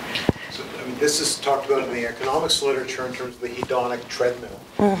 So, this is talked about in the economics literature in terms of the hedonic treadmill.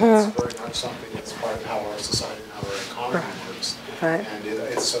 It's very much something that's part of how our society and how our economy works. Right. And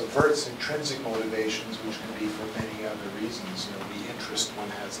it subverts intrinsic motivations, which can be for many other reasons. You know, the interest one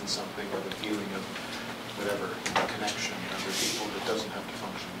has in something, or the feeling of whatever, connection to other people that doesn't have to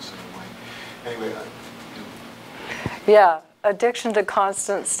function the same way. Anyway, Yeah, addiction to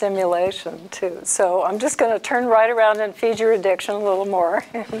constant stimulation too. So I'm just going to turn right around and feed your addiction a little more,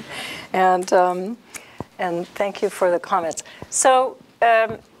 and thank you for the comments. So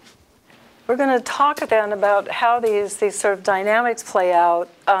we're going to talk then about how these sort of dynamics play out,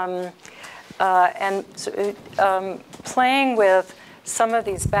 and playing with some of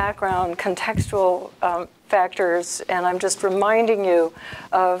these background contextual factors, and I'm just reminding you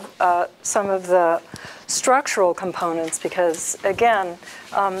of some of the structural components, because again,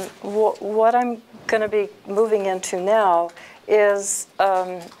 what I'm going to be moving into now is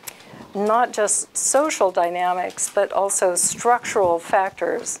not just social dynamics, but also structural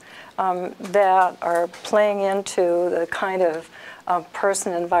factors that are playing into the kind of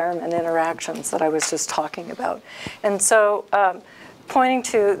person-environment interactions that I was just talking about. And so pointing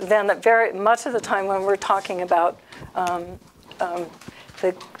to then that very much of the time when we're talking about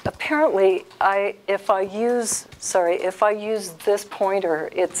apparently, if I use this pointer,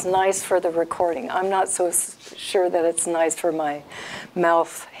 it's nice for the recording. I'm not so sure that it's nice for my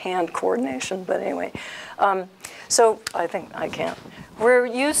mouth-hand coordination, but anyway. So I think I can. We're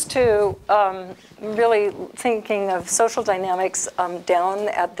used to really thinking of social dynamics down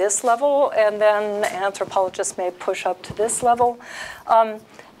at this level, and then anthropologists may push up to this level.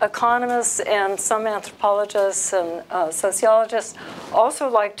 Economists and some anthropologists and sociologists also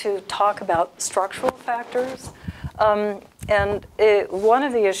like to talk about structural factors. One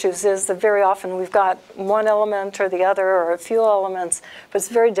of the issues is that very often we've got one element or the other, or a few elements, but it's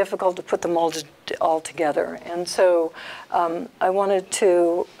very difficult to put them all together. And so I wanted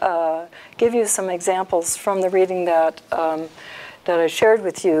to give you some examples from the reading that I shared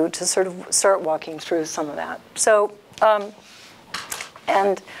with you to sort of start walking through some of that. So.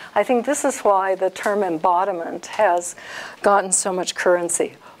 And I think this is why the term embodiment has gotten so much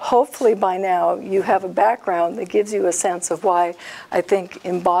currency. Hopefully by now you have a background that gives you a sense of why I think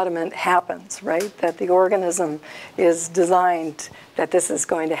embodiment happens, right? That the organism is designed that this is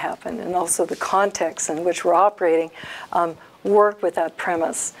going to happen, and also the context in which we're operating work with that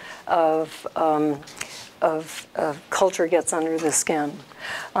premise of culture gets under the skin.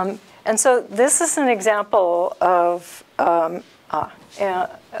 And so this is an example of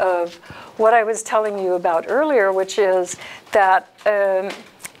what I was telling you about earlier, which is that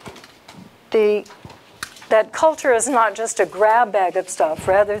that culture is not just a grab bag of stuff.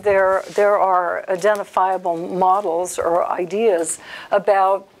 Rather, there are identifiable models or ideas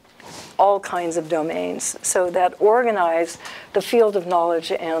about all kinds of domains, so that organize the field of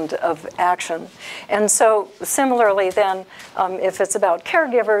knowledge and of action. And so similarly then, if it's about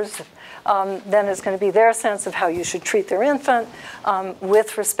caregivers, then it's going to be their sense of how you should treat their infant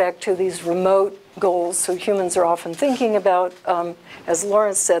with respect to these remote goals. So humans are often thinking about, as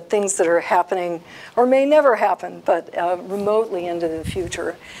Lawrence said, things that are happening or may never happen, but remotely into the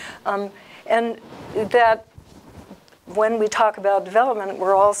future. And that when we talk about development,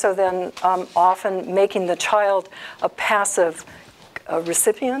 we're also then often making the child a passive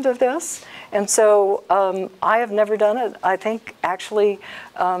recipient of this. And so I have never done it. I think actually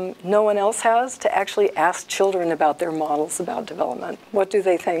no one else has, to actually ask children about their models about development. What do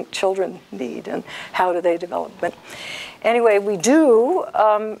they think children need and how do they develop? But anyway, we do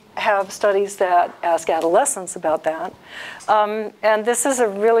have studies that ask adolescents about that. And this is a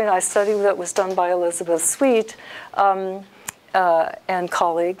really nice study that was done by Elizabeth Sweet and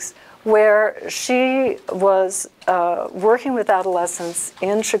colleagues, where she was working with adolescents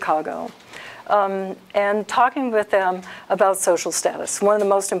in Chicago and talking with them about social status. One of the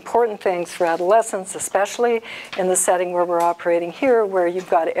most important things for adolescents, especially in the setting where we're operating here, where you've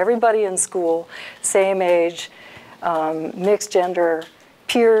got everybody in school, same age, mixed gender,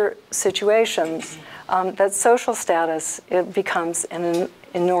 peer situations, that social status, it becomes an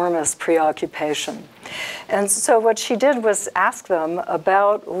enormous preoccupation. And so what she did was ask them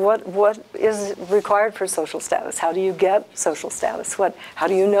about what is required for social status. How do you get social status? How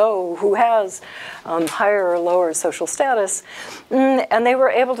do you know who has higher or lower social status? And they were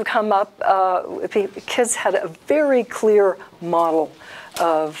able to come up, kids had a very clear model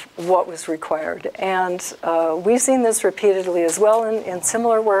of what was required. And we've seen this repeatedly as well in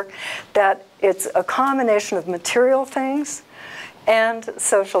similar work, that it's a combination of material things and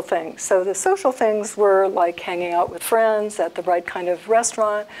social things. So the social things were like hanging out with friends at the right kind of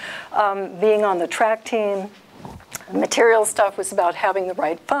restaurant, being on the track team. Material stuff was about having the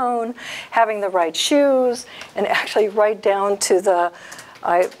right phone, having the right shoes, and actually right down to the,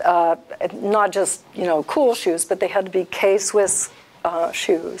 not just, you know, cool shoes, but they had to be K-Swiss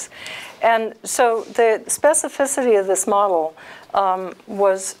shoes. And so the specificity of this model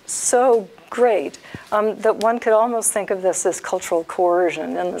was so great that one could almost think of this as cultural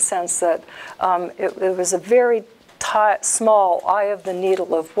coercion, in the sense that it was a very small eye of the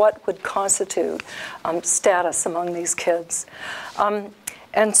needle of what would constitute status among these kids.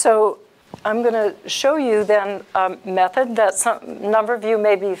 And so I'm going to show you then a method that a number of you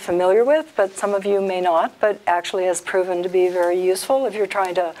may be familiar with, but some of you may not, but actually has proven to be very useful if you're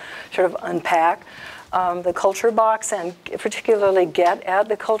trying to sort of unpack the culture box and particularly get at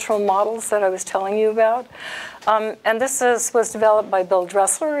the cultural models that I was telling you about. And this was developed by Bill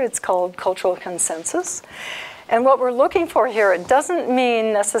Dressler. It's called Cultural Consensus. And what we're looking for here, it doesn't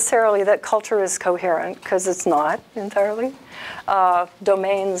mean necessarily that culture is coherent, because it's not entirely.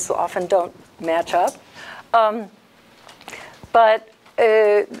 Domains often don't match up. But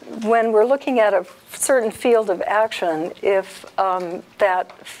when we're looking at a certain field of action, if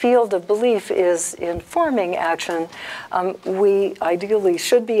that field of belief is informing action, we ideally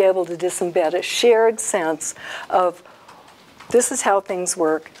should be able to disembed a shared sense of this is how things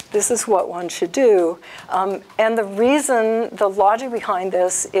work, this is what one should do. And the reason, the logic behind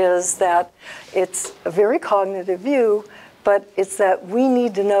this is that it's a very cognitive view, but it's that we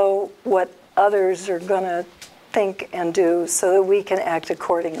need to know what others are going to think and do so that we can act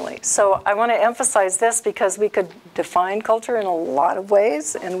accordingly. So I want to emphasize this because we could define culture in a lot of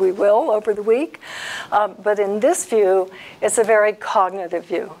ways, and we will over the week. But in this view, it's a very cognitive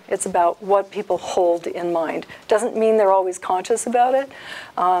view. It's about what people hold in mind. Doesn't mean they're always conscious about it,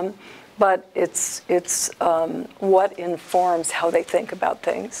 but it's what informs how they think about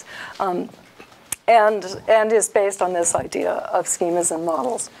things. And is based on this idea of schemas and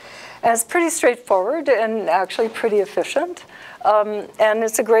models. And it's pretty straightforward and actually pretty efficient. And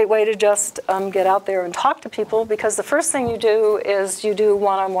it's a great way to just get out there and talk to people, because the first thing you do is you do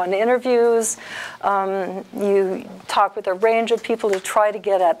one-on-one interviews. You talk with a range of people to try to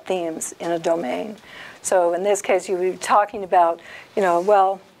get at themes in a domain. So in this case, you would be talking about, you know,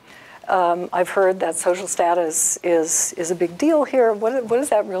 well, I've heard that social status is a big deal here. What does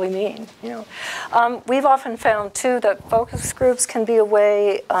that really mean? You know, we've often found too that focus groups can be a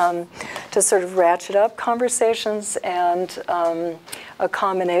way to sort of ratchet up conversations, and a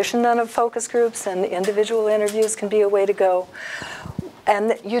combination then of focus groups and individual interviews can be a way to go.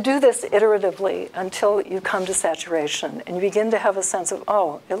 And you do this iteratively until you come to saturation, and you begin to have a sense of,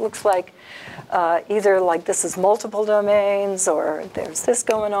 oh, it looks like either like this is multiple domains, or there's this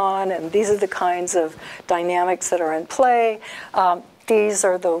going on, and these are the kinds of dynamics that are in play. These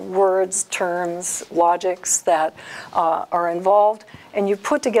are the words, terms, logics that are involved, and you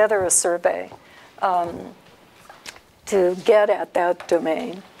put together a survey to get at that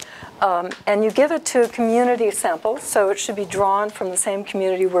domain. And you give it to a community sample, so it should be drawn from the same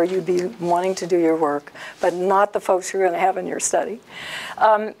community where you'd be wanting to do your work, but not the folks you're going to have in your study.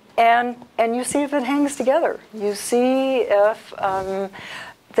 And you see if it hangs together. You see if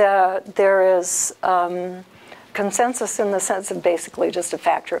there is consensus in the sense of basically just a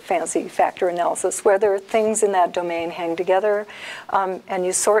fancy factor analysis, whether things in that domain hang together, and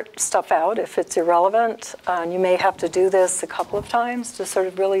you sort stuff out if it's irrelevant. And you may have to do this a couple of times to sort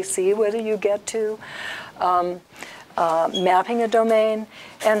of really see whether you get to mapping a domain.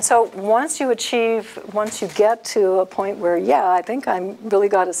 And so once you get to a point where, yeah, I think I really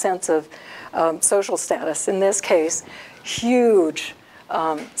got a sense of social status, in this case, huge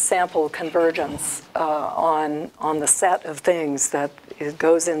sample convergence on the set of things that it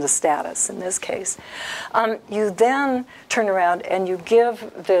goes into status in this case. You then turn around and you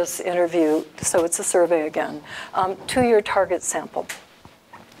give this interview, so it's a survey again, to your target sample.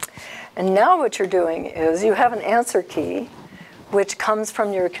 And now what you're doing is you have an answer key which comes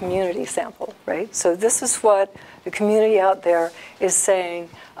from your community sample, right? So this is what the community out there is saying,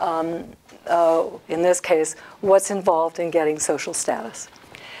 in this case, what's involved in getting social status.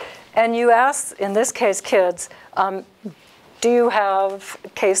 And you ask, in this case, kids, do you have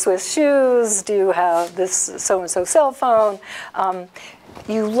K-Swiss shoes? Do you have this so-and-so cell phone?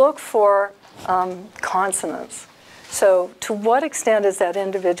 You look for consonants. So to what extent is that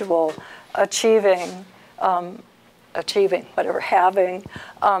individual achieving, having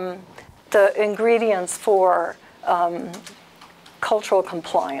the ingredients for cultural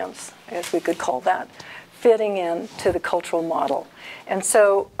compliance, as we could call that, fitting into the cultural model. And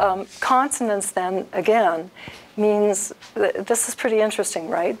so consonance then, again, means, this is pretty interesting,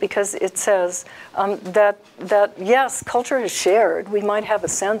 right? Because it says that yes, culture is shared. We might have a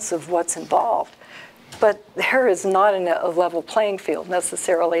sense of what's involved, but there is not a level playing field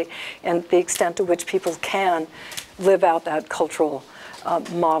necessarily in the extent to which people can live out that cultural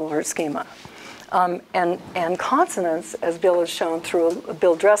model or schema. And consonance, as Bill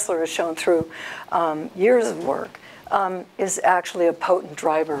Dressler has shown through years of work, is actually a potent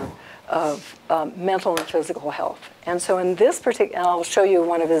driver of mental and physical health. And so in this particular, and I'll show you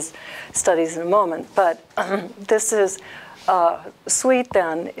one of his studies in a moment, but this is, Sweet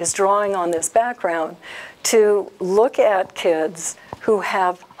then is drawing on this background to look at kids who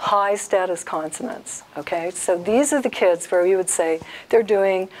have high status consonants, okay? So these are the kids where you would say they're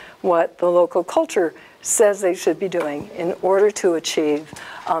doing what the local culture says they should be doing in order to achieve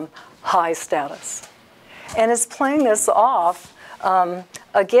high status. And it's playing this off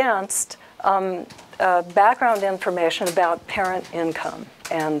against background information about parent income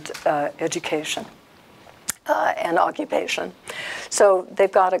and education and occupation. So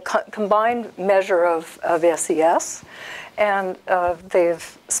they've got a combined measure of SES, and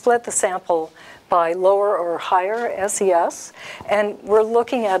they've split the sample by lower or higher SES, and we're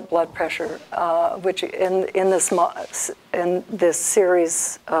looking at blood pressure, which in this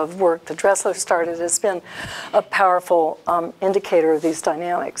series of work that Dressler started has been a powerful indicator of these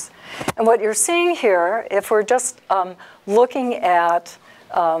dynamics. And what you're seeing here, if we're just looking at,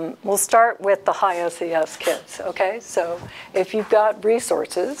 we'll start with the high SES kids, okay? So if you've got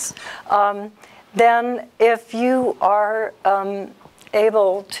resources, then if you are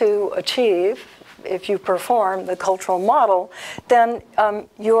able to achieve, if you perform the cultural model, then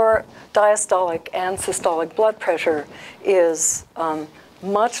your diastolic and systolic blood pressure is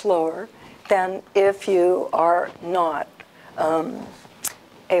much lower than if you are not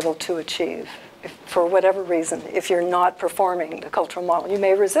able to achieve, for whatever reason. If you're not performing the cultural model, you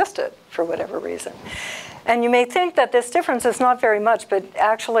may resist it for whatever reason. And you may think that this difference is not very much, but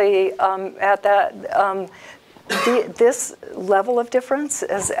actually at that, this level of difference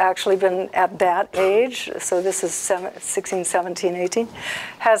has actually been at that age, so this is 16, 17, 18,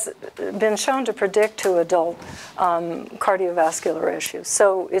 has been shown to predict to adult cardiovascular issues.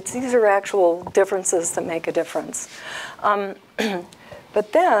 So these are actual differences that make a difference.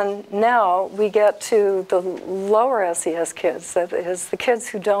 But then now we get to the lower SES kids, that is the kids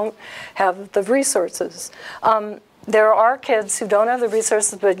who don't have the resources. There are kids who don't have the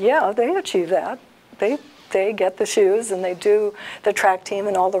resources, but yeah, they achieve that. They get the shoes and they do the track team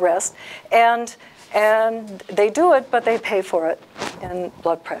and all the rest. And they do it, but they pay for it in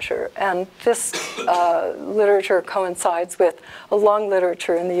blood pressure. And this literature coincides with a long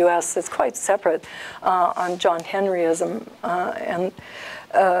literature in the US that's quite separate on John Henryism.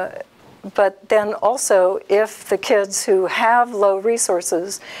 But then also, if the kids who have low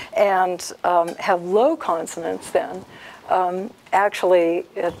resources and have low consonants then, actually,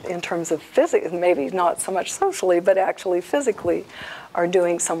 in terms of physics, maybe not so much socially, but actually physically, are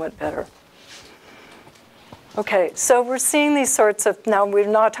doing somewhat better. Okay, so we're seeing these sorts of, now we're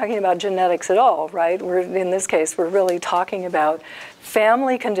not talking about genetics at all, right? In this case, we're really talking about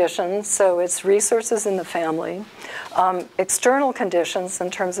family conditions, so it's resources in the family, external conditions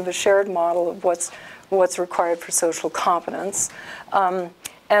in terms of a shared model of what's required for social competence, and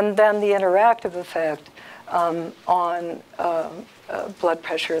then the interactive effect on blood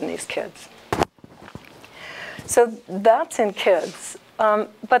pressure in these kids. So that's in kids.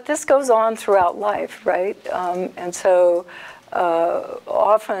 But this goes on throughout life, right? And so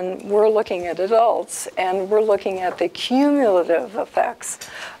often we're looking at adults and we're looking at the cumulative effects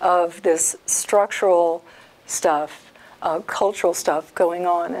of this structural stuff, cultural stuff going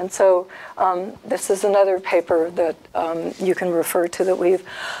on. And so this is another paper that you can refer to that we've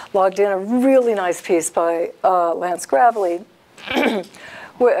logged in, a really nice piece by Lance Gravely,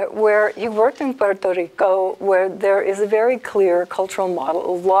 where he worked in Puerto Rico, where there is a very clear cultural model,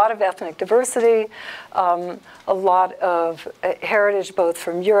 a lot of ethnic diversity, a lot of heritage both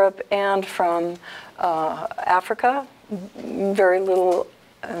from Europe and from Africa, very little,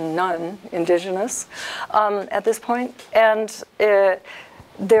 none indigenous at this point. And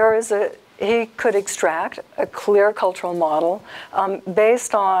he could extract a clear cultural model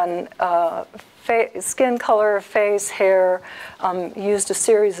based on skin color, face, hair, used a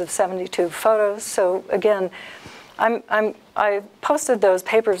series of 72 photos. So again, I'm I posted those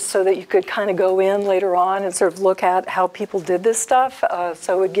papers so that you could kind of go in later on and sort of look at how people did this stuff.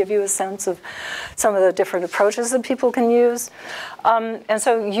 So it would give you a sense of some of the different approaches that people can use. And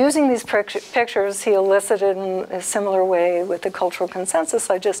so using these pictures, he elicited in a similar way with the cultural consensus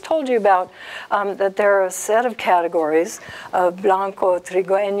I just told you about, that there are a set of categories of blanco,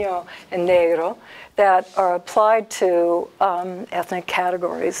 trigueño, and negro that are applied to ethnic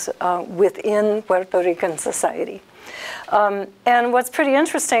categories within Puerto Rican society. And what's pretty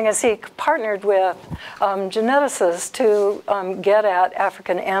interesting is he partnered with geneticists to get at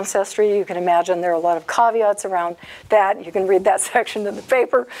African ancestry. You can imagine there are a lot of caveats around that. You can read that section in the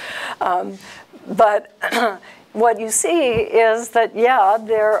paper. But what you see is that, yeah,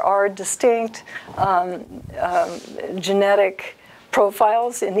 there are distinct genetic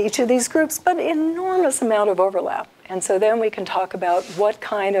profiles in each of these groups, but enormous amount of overlap. And so then we can talk about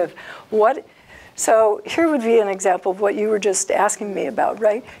so here would be an example of what you were just asking me about,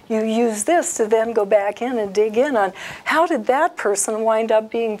 right? You use this to then go back in and dig in on how did that person wind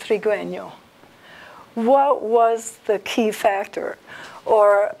up being trigueño? What was the key factor?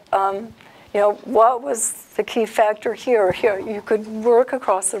 Or, what was the key factor here or here? You could work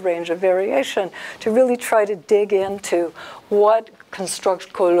across the range of variation to really try to dig into what constructs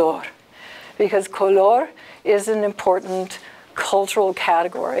color. Because color is an important cultural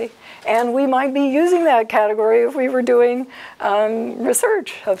category. And we might be using that category if we were doing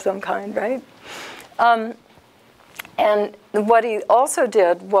research of some kind, right? And what he also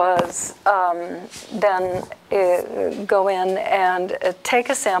did was then go in and take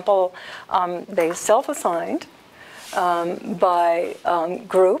a sample. They self-assigned by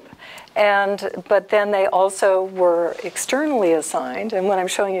group, but then they also were externally assigned. And what I'm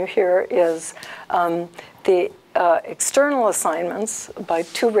showing you here is the external assignments by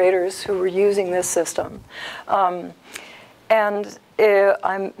 2 raters who were using this system. And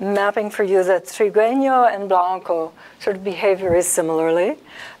I'm mapping for you that trigueño and blanco sort of behave very similarly.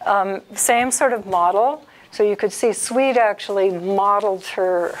 Same sort of model. So you could see Sweet actually modeled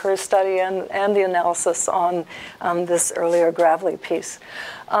her study and the analysis on this earlier Gravely piece.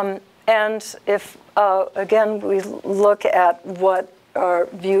 And if, again, we look at what are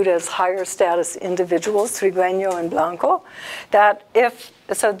viewed as higher status individuals, trigueño and blanco,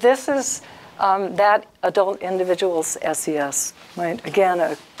 so this is that adult individual's SES, right? Again,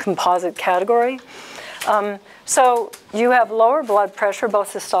 a composite category. So you have lower blood pressure,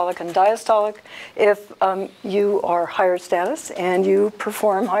 both systolic and diastolic, if you are higher status and you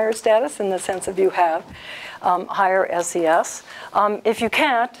perform higher status in the sense of you have higher SES. If you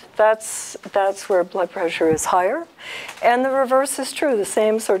can't, that's where blood pressure is higher. And the reverse is true, the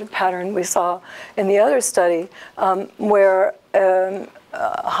same sort of pattern we saw in the other study where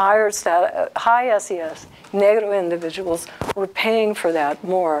high SES, negro individuals were paying for that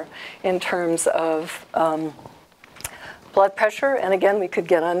more in terms of blood pressure. And again, we could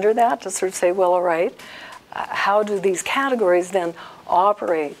get under that to sort of say, well, all right, how do these categories then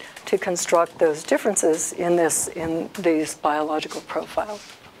operate to construct those differences in these biological profiles?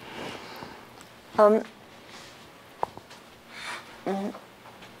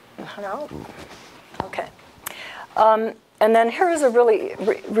 Okay. And then here is a really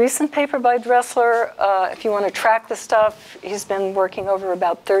recent paper by Dressler. If you want to track the stuff, he's been working over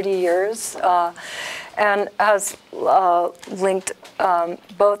about 30 years and has linked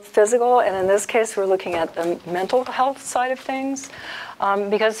both physical, and in this case, we're looking at the mental health side of things,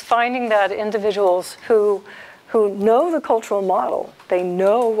 because finding that individuals who know the cultural model, they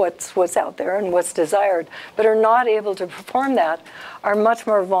know what's out there and what's desired, but are not able to perform that, are much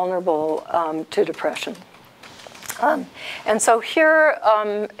more vulnerable to depression. And so here,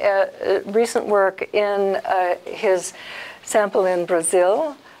 recent work in his sample in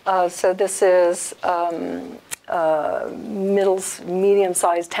Brazil. So this is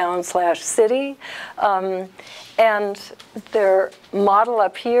medium-sized town/city. And their model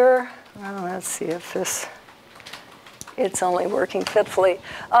up here, let's see if it's only working fitfully.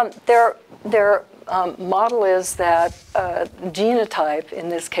 Their model is that genotype, in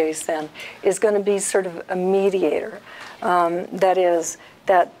this case then, is going to be sort of a mediator. That is,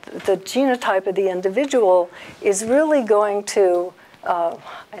 that the genotype of the individual is really going to,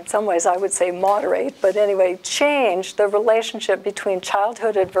 in some ways I would say moderate, but anyway, change the relationship between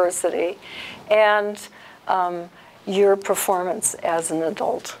childhood adversity and your performance as an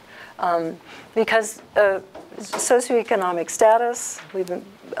adult. Because socioeconomic status,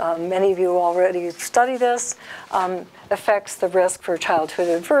 many of you already study this, affects the risk for childhood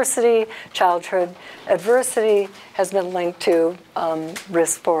adversity. Childhood adversity has been linked to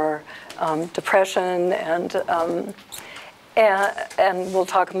risk for depression and we'll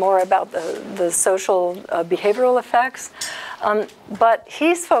talk more about the social behavioral effects. But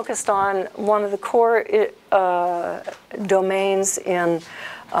he's focused on one of the core domains in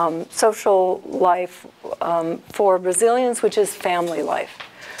social life for Brazilians, which is family life.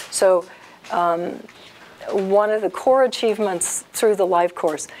 So one of the core achievements through the life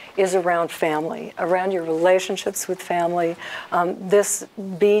course is around family, around your relationships with family. This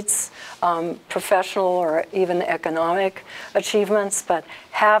beats professional or even economic achievements, but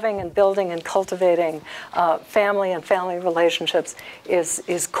having and building and cultivating family and family relationships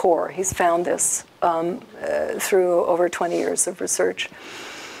is core. He's found this through over 20 years of research.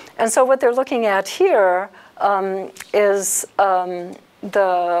 And so what they're looking at here is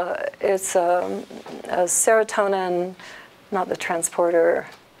it's a serotonin, not the transporter,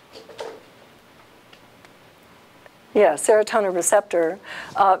 serotonin receptor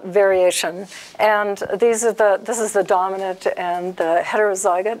variation, and this is the dominant and the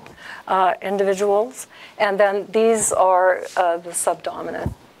heterozygote individuals, and then these are the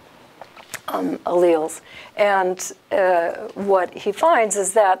subdominant alleles. And what he finds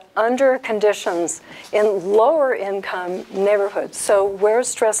is that under conditions in lower income neighborhoods, so where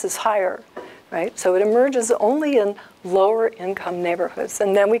stress is higher, right? So it emerges only in lower income neighborhoods.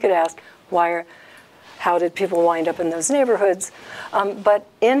 And then we could ask, how did people wind up in those neighborhoods? But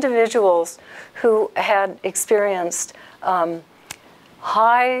individuals who had experienced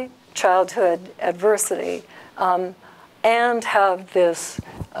high childhood adversity and have this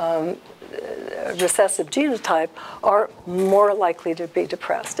recessive genotype are more likely to be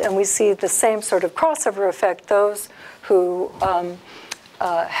depressed. And we see the same sort of crossover effect. Those who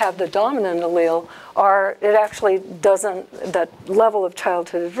have the dominant allele it actually doesn't, that level of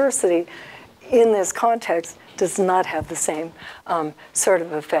childhood adversity in this context does not have the same sort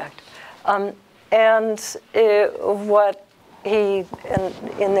of effect. What he,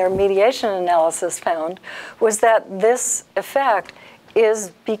 in their mediation analysis, found was that this effect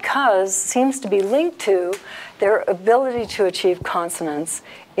seems to be linked to their ability to achieve consonance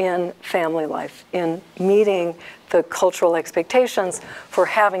in family life, in meeting the cultural expectations for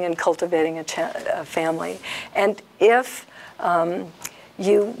having and cultivating a family. And if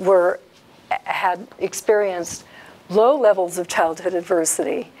you had experienced low levels of childhood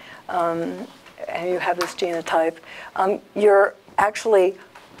adversity, and you have this genotype, you're actually,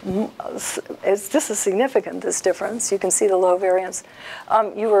 this is significant, this difference. You can see the low variance.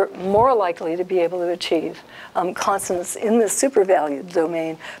 You were more likely to be able to achieve consonance in the supervalued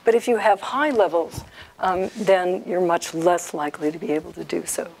domain. But if you have high levels, then you're much less likely to be able to do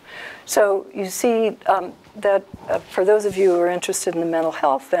so. So you see that for those of you who are interested in the mental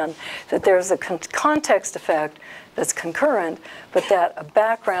health, then, that there's a context effect that's concurrent, but that a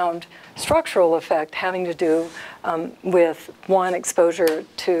background structural effect having to do with, one, exposure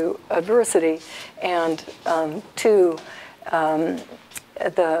to adversity, and two,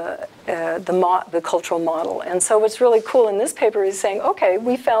 the cultural model. And so what's really cool in this paper is saying, okay,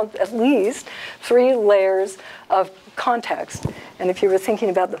 we found at least 3 layers of context. And if you were thinking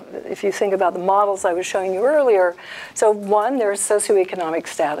about if you think about the models I was showing you earlier, so one, there's socioeconomic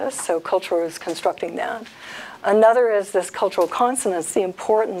status, so culture is constructing that. Another is this cultural consonance, the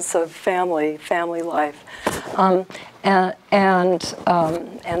importance of family life. And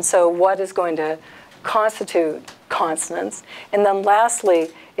so what is going to constitute consonance? And then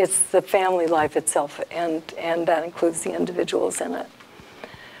lastly, it's the family life itself, and that includes the individuals in it.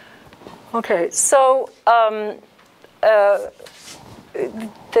 Okay, so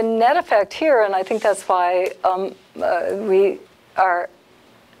the net effect here, and I think that's why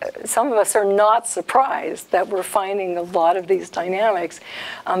some of us are not surprised that we're finding a lot of these dynamics,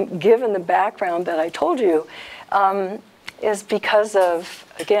 given the background that I told you, is because of,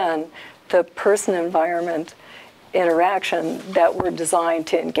 again, the person-environment interaction that we're designed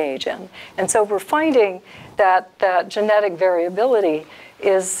to engage in. And so we're finding that genetic variability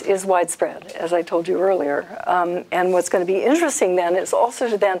is widespread, as I told you earlier. And what's going to be interesting then is also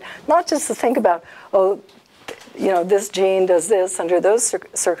to then, not just to think about, this gene does this under those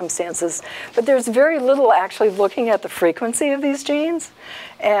circumstances, but there's very little actually looking at the frequency of these genes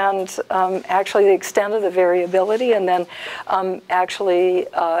and actually the extent of the variability, and then actually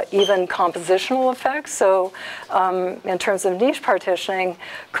even compositional effects. So in terms of niche partitioning,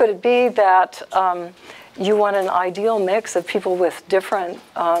 could it be that you want an ideal mix of people with different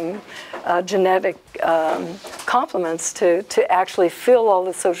genetic complements to actually fill all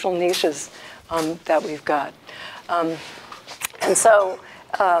the social niches that we've got? And so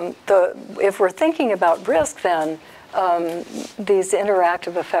if we're thinking about risk then, these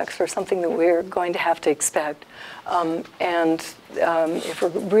interactive effects are something that we're going to have to expect. And if we're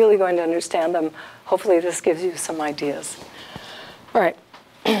really going to understand them, hopefully this gives you some ideas. All right.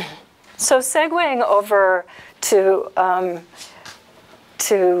 So segueing over to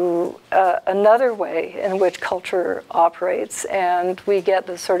another way in which culture operates, and we get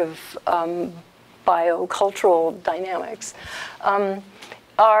the sort of biocultural dynamics, I've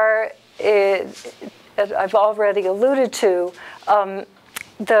already alluded to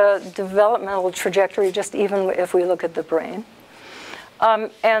the developmental trajectory, just even if we look at the brain.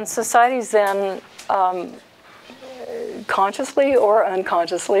 And societies then, consciously or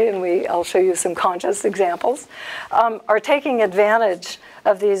unconsciously, and I'll show you some conscious examples, are taking advantage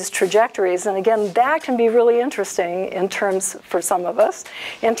of these trajectories. And again, that can be really interesting in terms, for some of us,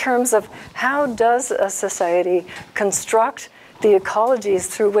 in terms of how does a society construct the ecologies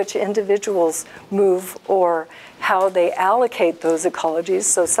through which individuals move, or how they allocate those ecologies.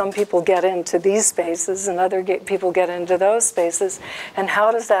 So some people get into these spaces and other people get into those spaces, and how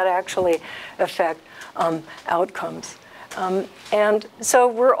does that actually affect outcomes? And so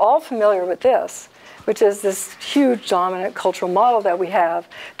we're all familiar with this, which is this huge dominant cultural model that we have,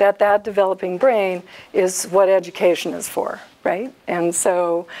 that developing brain is what education is for, right? And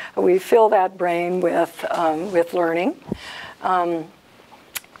so we fill that brain with learning. I'm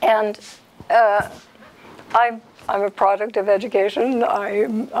a product of education.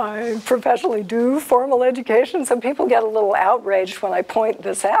 I professionally do formal education, so people get a little outraged when I point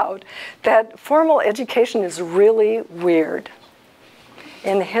this out, that formal education is really weird.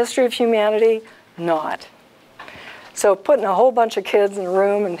 In the history of humanity, not. So putting a whole bunch of kids in a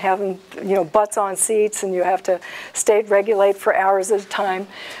room and having, butts on seats, and you have to state regulate for hours at a time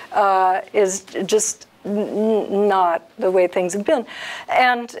is just not the way things have been.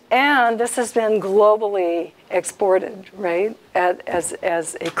 And this has been globally exported, right,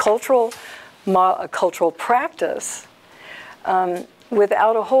 as a cultural practice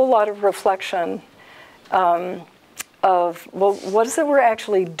without a whole lot of reflection of, well, what is it we're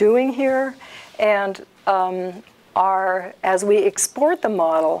actually doing here? And as we export the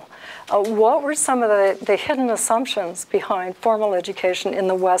model, what were some of the hidden assumptions behind formal education in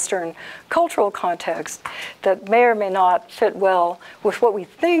the Western cultural context that may or may not fit well with what we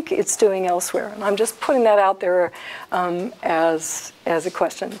think it's doing elsewhere? And I'm just putting that out there as a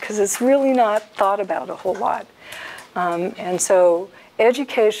question, because it's really not thought about a whole lot. And so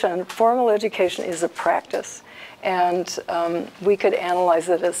education, formal education, is a practice, and we could analyze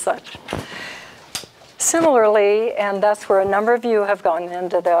it as such. Similarly, and that's where a number of you have gone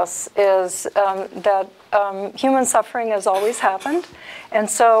into this, is that human suffering has always happened. And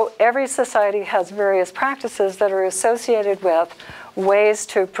so every society has various practices that are associated with ways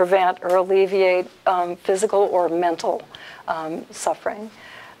to prevent or alleviate physical or mental suffering.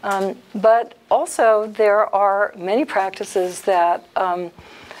 But also there are many practices that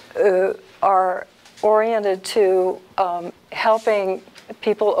are oriented to helping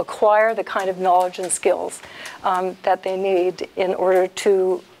people acquire the kind of knowledge and skills that they need in order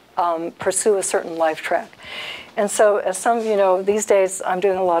to pursue a certain life track. And so, as some of you know, these days I'm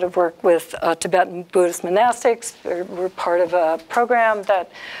doing a lot of work with Tibetan Buddhist monastics. We're part of a program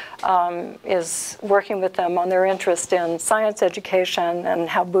that is working with them on their interest in science education and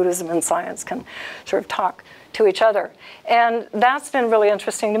how Buddhism and science can sort of talk to each other. And that's been really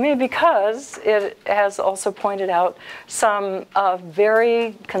interesting to me, because it has also pointed out some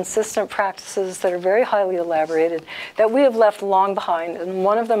very consistent practices that are very highly elaborated that we have left long behind, and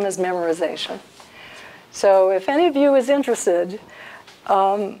one of them is memorization. So if any of you is interested,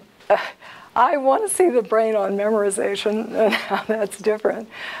 I want to see the brain on memorization and how that's different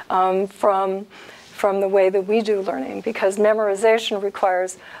from the way that we do learning, because memorization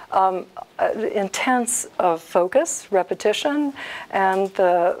requires intense focus, repetition, and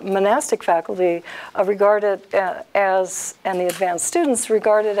the monastic faculty regard it as, and the advanced students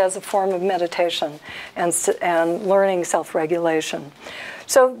regard it as, a form of meditation and learning self-regulation.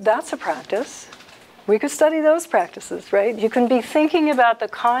 So that's a practice. We could study those practices, right? You can be thinking about the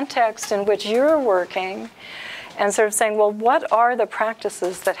context in which you're working and sort of saying, well, what are the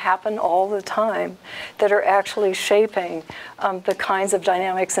practices that happen all the time that are actually shaping the kinds of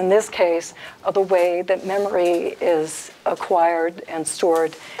dynamics, in this case, of the way that memory is acquired and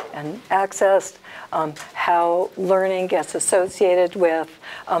stored and accessed, how learning gets associated with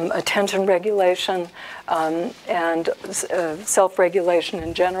attention regulation and self-regulation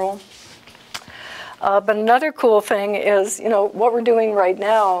in general. But another cool thing is, what we're doing right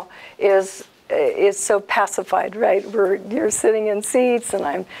now is so pacified, right? You're sitting in seats, and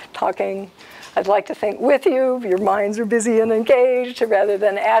I'm talking I'd like to think with you. Your minds are busy and engaged rather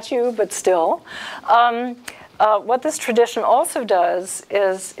than at you, but still. What this tradition also does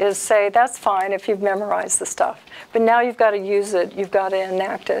is say, that's fine if you've memorized the stuff, but now you've got to use it, you've got to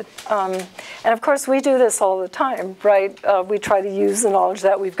enact it. And of course, we do this all the time, right? We try to use the knowledge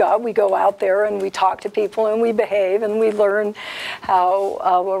that we've got. We go out there and we talk to people and we behave and we learn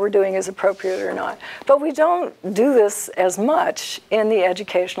how what we're doing is appropriate or not. But we don't do this as much in the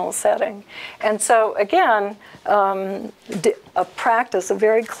educational setting. And so again, a practice, a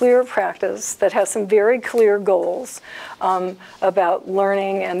very clear practice that has some very clear goals about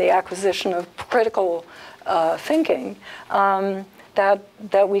learning and the acquisition of critical thinking,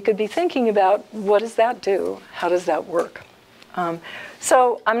 that we could be thinking about, what does that do? How does that work?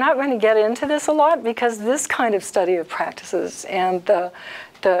 So I'm not going to get into this a lot because this kind of study of practices, and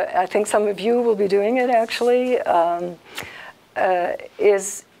I think some of you will be doing it actually,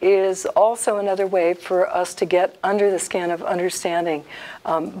 is also another way for us to get under the skin of understanding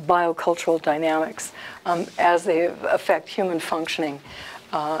biocultural dynamics as they affect human functioning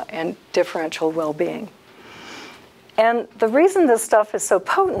and differential well-being. And the reason this stuff is so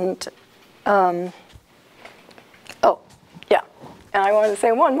potent, and I want to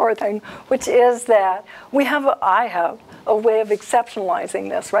say one more thing, which is that I have a way of exceptionalizing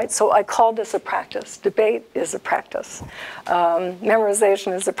this, right? So I call this a practice. Debate is a practice.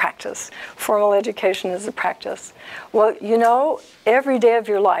 Memorization is a practice. Formal education is a practice. Well, you know, every day of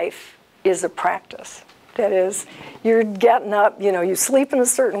your life is a practice. That is, you're getting up, you know, you sleep in a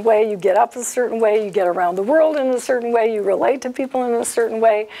certain way, you get up a certain way, you get around the world in a certain way, you relate to people in a certain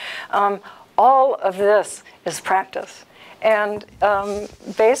way. All of this is practice. And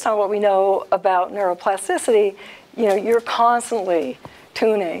based on what we know about neuroplasticity, you know, you're constantly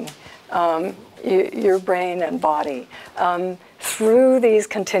tuning your brain and body through these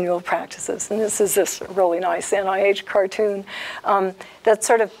continual practices. And this is this really nice NIH cartoon that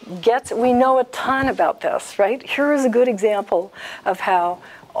sort of we know a ton about this, right? Here is a good example of how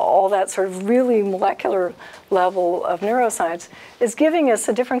all that sort of really molecular level of neuroscience is giving us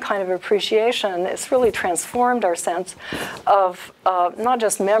a different kind of appreciation. It's really transformed our sense of not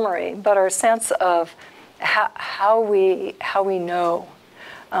just memory, but our sense of how we know.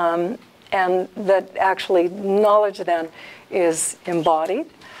 And that actually knowledge then is embodied,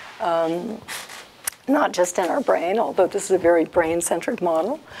 not just in our brain, although this is a very brain-centric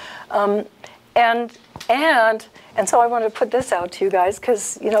model. And so I want to put this out to you guys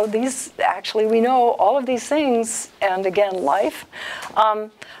because, you know, these actually, we know all of these things, and again, life,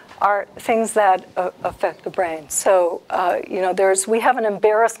 are things that affect the brain. So, you know, we have an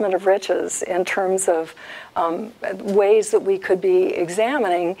embarrassment of riches in terms of ways that we could be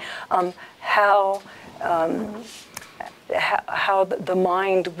examining how the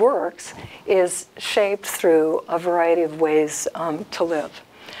mind works is shaped through a variety of ways to live.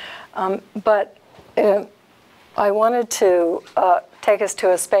 But I wanted to take us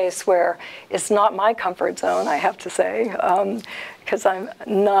to a space where it's not my comfort zone, I have to say, because I'm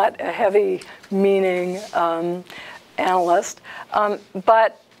not a heavy meaning analyst.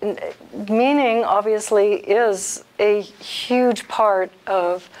 But meaning, obviously, is a huge part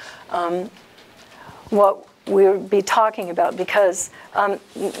of what we'll be talking about, because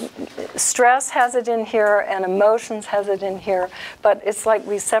stress has it in here and emotions has it in here, but it's like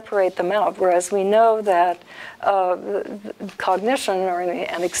we separate them out, whereas we know that cognition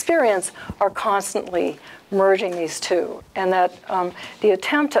and experience are constantly merging these two, and that the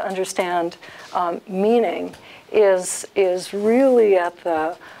attempt to understand meaning is really at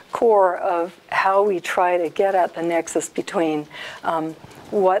the core of how we try to get at the nexus between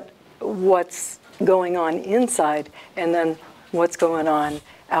what's going on inside and then what's going on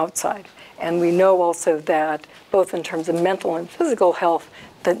outside. And we know also that both in terms of mental and physical health,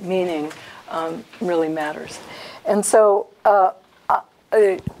 that meaning really matters. And so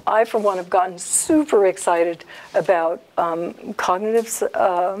I, for one, have gotten super excited about cognitive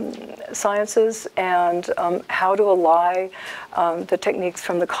sciences and how to ally the techniques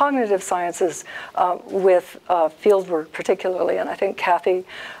from the cognitive sciences with fieldwork particularly. And I think Kathy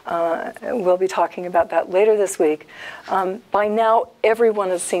will be talking about that later this week. By now, everyone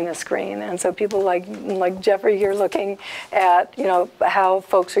has seen a screen. And so people like Jeffrey here looking at, you know, how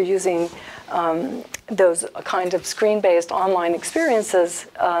folks are using those kind of screen-based online experiences,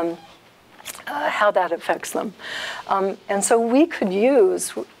 how that affects them. And so we could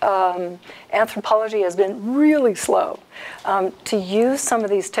use, anthropology has been really slow to use some of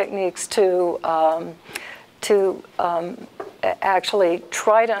these techniques to actually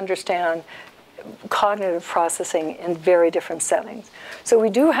try to understand cognitive processing in very different settings. So we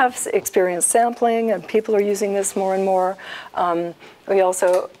do have experience sampling, and people are using this more and more. We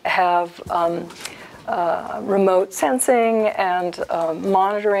also have remote sensing and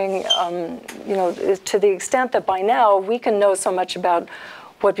monitoring, you know, to the extent that by now we can know so much about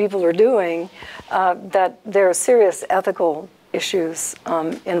what people are doing that there are serious ethical issues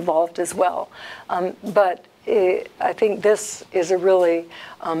involved as well. But I think this is a really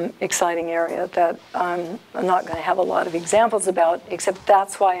exciting area that I'm not going to have a lot of examples about, except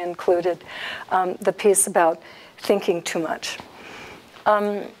that's why I included the piece about thinking too much.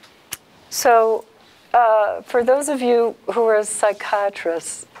 So for those of you who are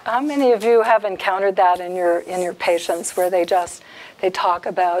psychiatrists, how many of you have encountered that in your patients where they talk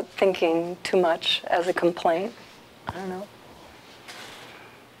about thinking too much as a complaint? I don't know.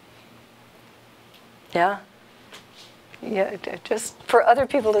 Yeah? Yeah, just for other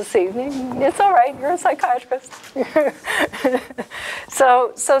people to see. It's all right, you're a psychiatrist.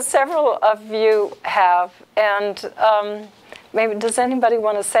 So several of you have, and maybe does anybody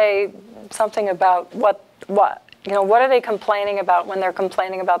want to say something about what you know, what are they complaining about when they're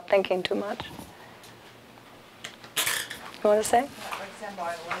complaining about thinking too much? You want to say? For example,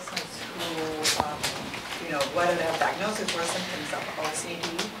 adolescents who, you know, whether they have diagnosis or symptoms of OCD,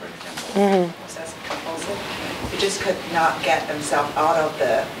 for example, obsessive compulsive, they just could not get themselves out of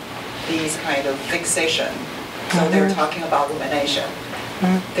these kind of fixation. So they're talking about rumination.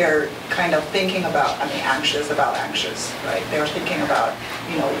 They're kind of thinking about, anxious, right? They're thinking about,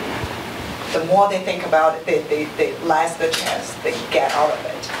 you know, the more they think about it, they less the chance they get out of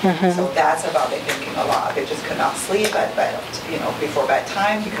it. So that's about they thinking a lot. They just could not sleep at bed, you know, before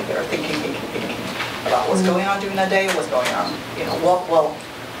bedtime because they're thinking about what's going on during the day, what's going on, you know, what will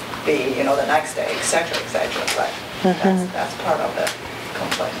be, you know, the next day, etc., etc. But that's part of the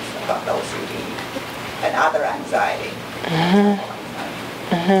complaints about OCD and other anxiety.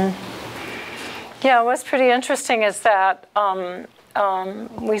 Yeah, what's pretty interesting is that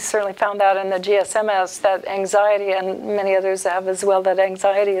we certainly found that in the GSMS that anxiety, and many others have as well, that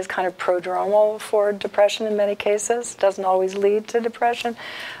anxiety is kind of prodromal for depression in many cases. It doesn't always lead to depression,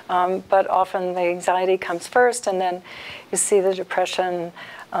 but often the anxiety comes first, and then you see the depression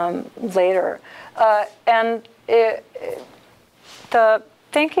later. And the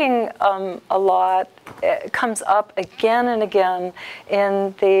thinking a lot comes up again and again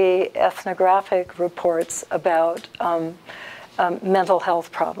in the ethnographic reports about mental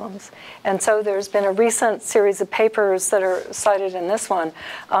health problems. And so there's been a recent series of papers that are cited in this one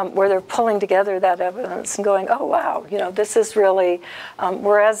where they're pulling together that evidence and going, oh, wow, you know, this is really,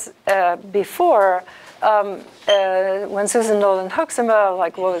 whereas before, when Susan Nolan Hoeksema,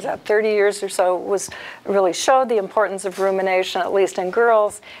 like what was that, 30 years or so, really showed the importance of rumination, at least in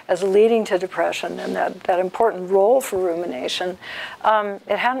girls, as leading to depression and that important role for rumination,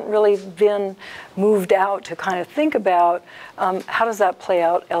 it hadn't really been moved out to kind of think about how does that play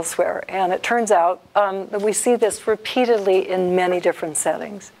out elsewhere. And it turns out that we see this repeatedly in many different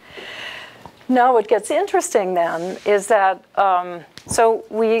settings. Now what gets interesting then is that so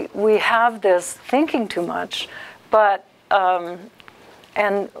we have this thinking too much, but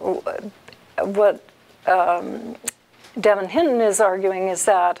and what Devin Hinton is arguing is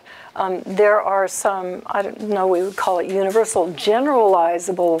that there are some, I don't know, we would call it universal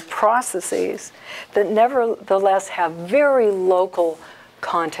generalizable processes that nevertheless have very local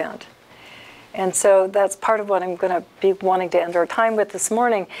content. And so that's part of what I'm going to be wanting to end our time with this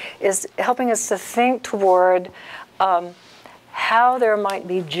morning, is helping us to think toward how there might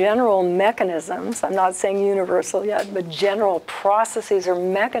be general mechanisms, I'm not saying universal yet, but general processes or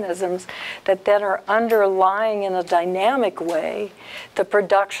mechanisms that then are underlying in a dynamic way the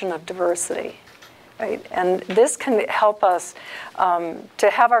production of diversity. Right? And this can help us to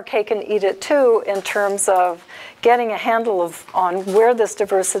have our cake and eat it too, in terms of getting a handle on where this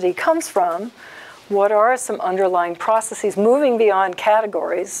diversity comes from, what are some underlying processes, moving beyond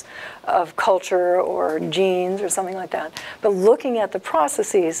categories of culture or genes or something like that, but looking at the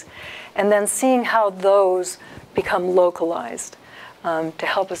processes and then seeing how those become localized to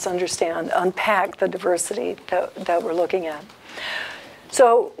help us understand, unpack the diversity that we're looking at.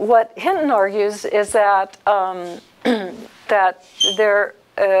 So what Hinton argues is that that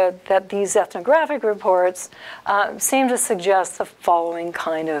these ethnographic reports seem to suggest the following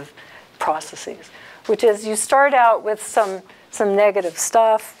kind of processes, which is you start out with some negative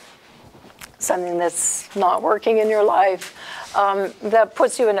stuff, something that's not working in your life, that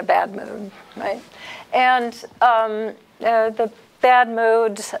puts you in a bad mood, right? And the bad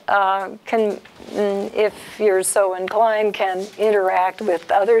mood can, if you're so inclined, can interact with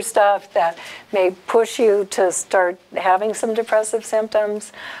other stuff that may push you to start having some depressive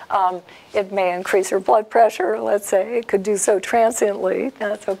symptoms. It may increase your blood pressure, let's say. It could do so transiently.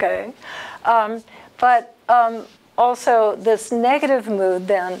 That's okay. But also, this negative mood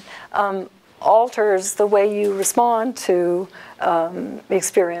then alters the way you respond to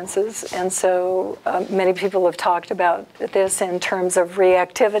experiences. And so many people have talked about this in terms of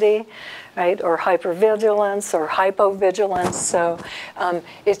reactivity, right, or hypervigilance or hypovigilance. So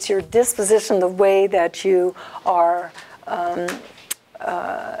it's your disposition, the way that you are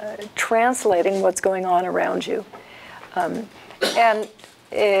translating what's going on around you.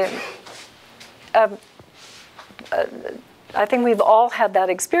 I think we've all had that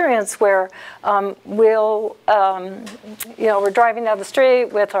experience where we're driving down the street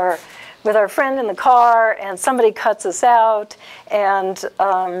with our friend in the car, and somebody cuts us out, and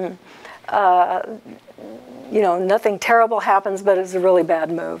nothing terrible happens, but it's a really bad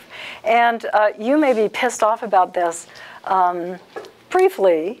move. And you may be pissed off about this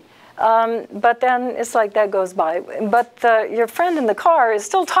briefly, but then it's like that goes by. But your friend in the car is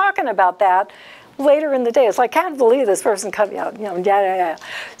still talking about that later in the day. It's like, I can't believe this person cut me out,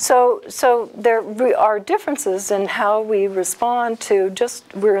 So there are differences in how we respond to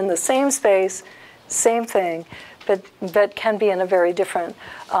we're in the same space, same thing, but that can be in a very different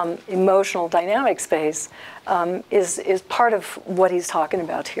emotional dynamic space, is part of what he's talking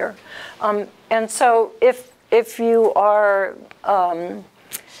about here. And so if you are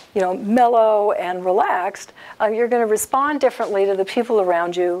mellow and relaxed, you're going to respond differently to the people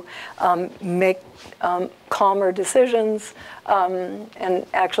around you, make calmer decisions, and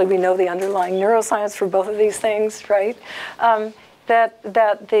actually we know the underlying neuroscience for both of these things, right? That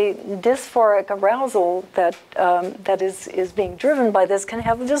the dysphoric arousal that is being driven by this can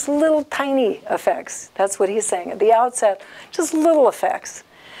have just little tiny effects. That's what he's saying at the outset, just little effects.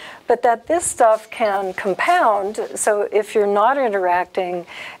 But that this stuff can compound, so if you're not interacting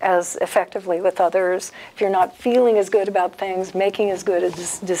as effectively with others, if you're not feeling as good about things, making as good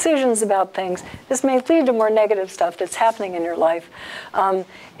decisions about things, this may lead to more negative stuff that's happening in your life.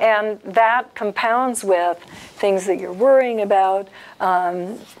 And that compounds with things that you're worrying about,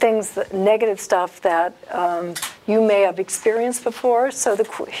 negative stuff that you may have experienced before. So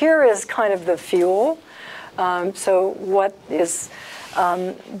here is kind of the fuel. So what is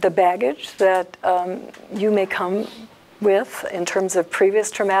the baggage that you may come with in terms of previous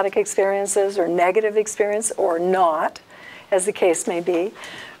traumatic experiences or negative experience or not, as the case may be,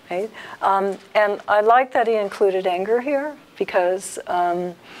 right? And I like that he included anger here, because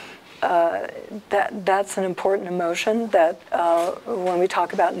that's an important emotion that when we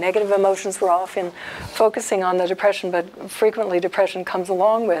talk about negative emotions, we're often focusing on the depression, but frequently depression comes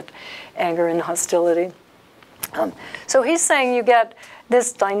along with anger and hostility. So he's saying you get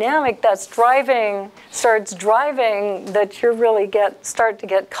this dynamic that's starts driving, that you really start to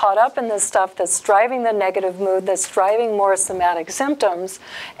get caught up in this stuff that's driving the negative mood, that's driving more somatic symptoms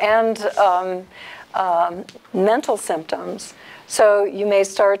and mental symptoms. So you may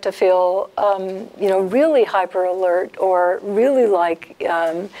start to feel, really hyper alert, or really like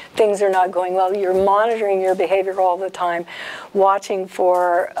things are not going well. You're monitoring your behavior all the time, watching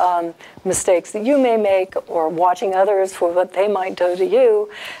for mistakes that you may make, or watching others for what they might do to you.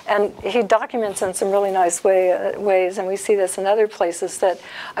 And he documents in some really nice ways, and we see this in other places, that,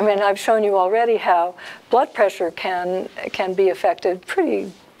 I've shown you already how blood pressure can be affected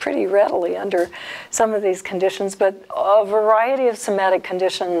pretty readily under some of these conditions, but a variety of somatic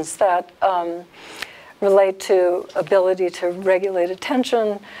conditions that relate to ability to regulate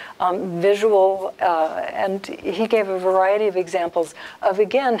attention, visual, and he gave a variety of examples of,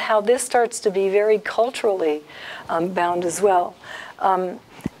 again, how this starts to be very culturally bound as well.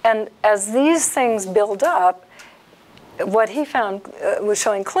 And as these things build up, what he found was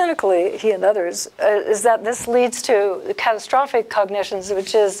showing clinically, he and others, is that this leads to catastrophic cognitions,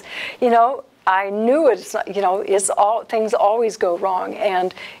 which is, I knew it's not, things always go wrong,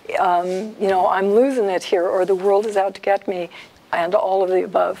 and I'm losing it here, or the world is out to get me, and all of the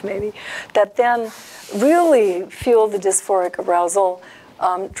above maybe, that then really fuel the dysphoric arousal,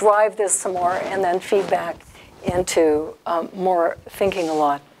 drive this some more, and then feed back into more thinking a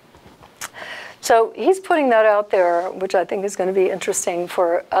lot. So he's putting that out there, which I think is going to be interesting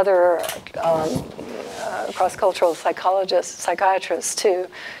for other cross-cultural psychiatrists to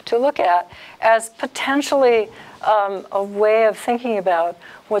look at, as potentially a way of thinking about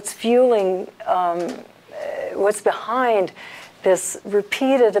what's fueling, what's behind this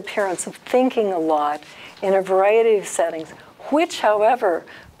repeated appearance of thinking a lot in a variety of settings. which, however,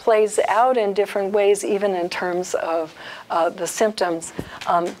 plays out in different ways, even in terms of the symptoms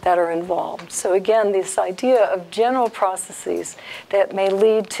that are involved. So again, this idea of general processes that may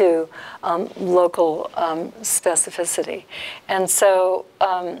lead to local specificity. And so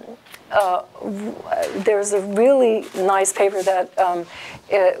there's a really nice paper that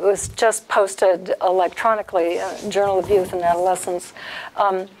it was just posted electronically, Journal of Youth and Adolescence,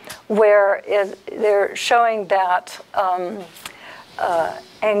 where they're showing that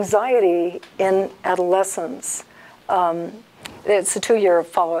anxiety in adolescence. It's a 2-year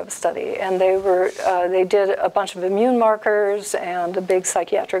follow-up study, and they did a bunch of immune markers and a big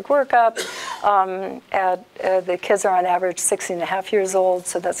psychiatric workup. The kids are on average 16.5 years old,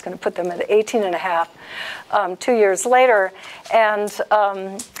 so that's going to put them at 18.5 2 years later. And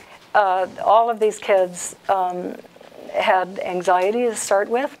all of these kids had anxiety to start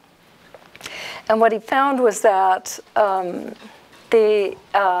with. And what he found was that the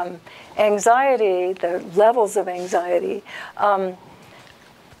anxiety, the levels of anxiety,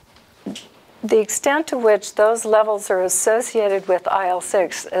 the extent to which those levels are associated with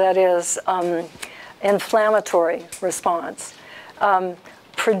IL-6, that is, inflammatory response,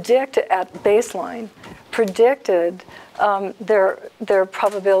 predict at baseline, predicted their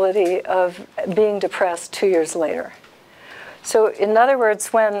probability of being depressed 2 years later. So in other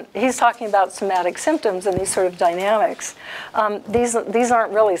words, when he's talking about somatic symptoms and these sort of dynamics, these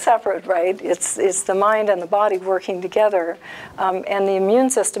aren't really separate, right? It's the mind and the body working together, and the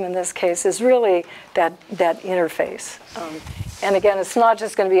immune system in this case is really that interface. And again, it's not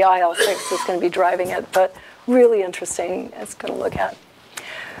just going to be IL-6 that's going to be driving it, but really interesting it's going to look at.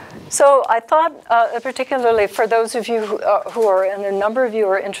 So I thought, particularly for those of you who are, and a number of you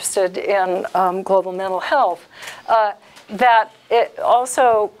are interested in global mental health, that it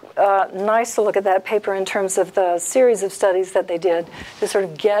also nice to look at that paper in terms of the series of studies that they did to sort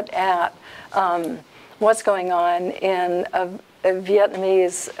of get at what's going on in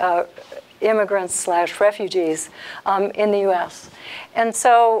Vietnamese immigrants / refugees in the US. And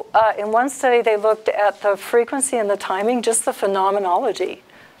so in one study, they looked at the frequency and the timing, just the phenomenology,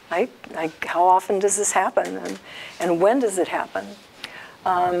 right? Like how often does this happen and when does it happen?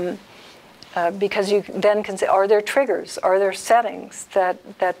 Because you then can say, are there triggers? Are there settings that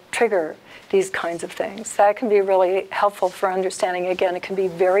trigger these kinds of things? That can be really helpful for understanding. Again, it can be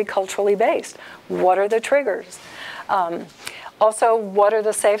very culturally based. What are the triggers? Also, what are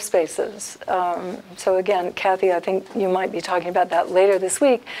the safe spaces? So again, Kathy, I think you might be talking about that later this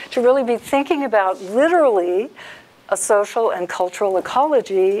week, to really be thinking about literally a social and cultural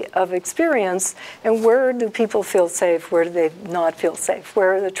ecology of experience, and where do people feel safe, where do they not feel safe,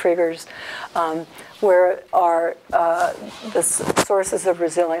 where are the triggers, where are the sources of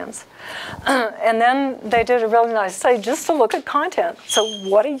resilience. And then they did a really nice study just to look at content. So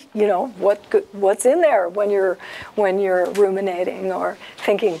what what's in there when you're ruminating or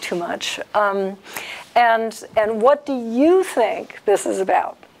thinking too much, and what do you think this is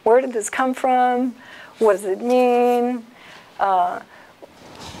about? Where did this come from? What does it mean?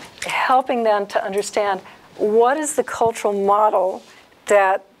 Helping them to understand what is the cultural model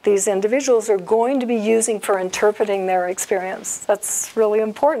that these individuals are going to be using for interpreting their experience. That's really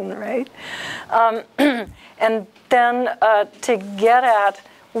important, right? And then to get at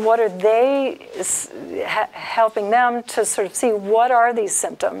what are they helping them to sort of see what are these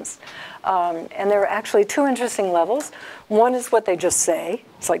symptoms. And there are actually 2 interesting levels. One is what they just say.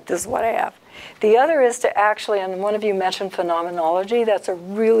 It's like, this is what I have. The other is to actually, and one of you mentioned phenomenology, that's a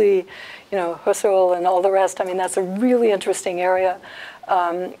really, Husserl and all the rest, I mean, that's a really interesting area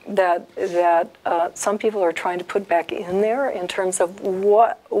that some people are trying to put back in there in terms of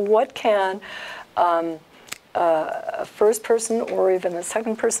what can a first person or even a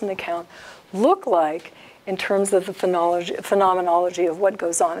second person account look like in terms of the phenomenology of what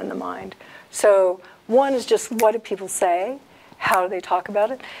goes on in the mind. So one is just, what do people say? How do they talk about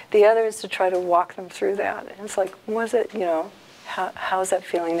it? The other is to try to walk them through that. And it's like, was it, how's that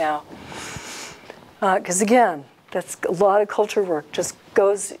feeling now? Because again, that's a lot of culture work, just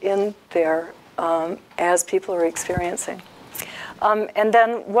goes in there as people are experiencing. And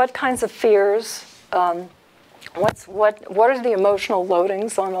then what kinds of fears, what are the emotional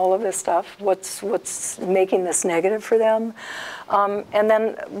loadings on all of this stuff? What's making this negative for them? And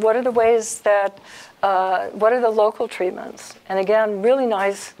then what are the ways that, what are the local treatments? And again, really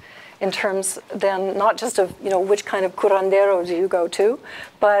nice in terms then not just of, which kind of curandero do you go to,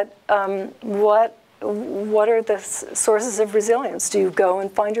 but what what are the sources of resilience? Do you go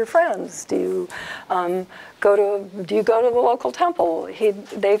and find your friends? Do you go to the local temple?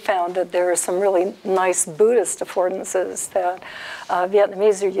 They found that there are some really nice Buddhist affordances that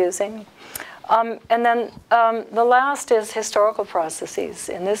Vietnamese are using. And then the last is historical processes.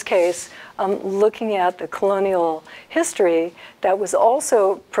 In this case, looking at the colonial history that was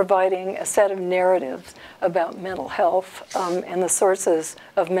also providing a set of narratives about mental health and the sources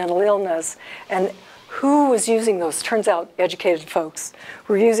of mental illness, and who was using those. Turns out educated folks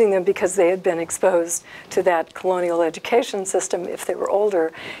were using them because they had been exposed to that colonial education system if they were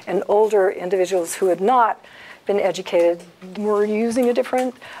older, and older individuals who had not been educated were using a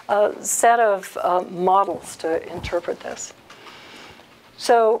different set of models to interpret this.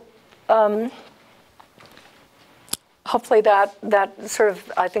 So hopefully that sort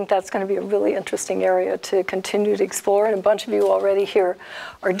of, I think that's going to be a really interesting area to continue to explore, and a bunch of you already here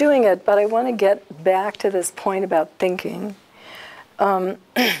are doing it, but I want to get back to this point about thinking. And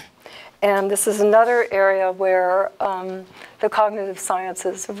this is another area where the cognitive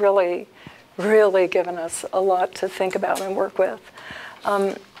sciences have really given us a lot to think about and work with.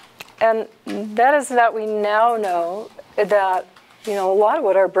 And that is that we now know that, a lot of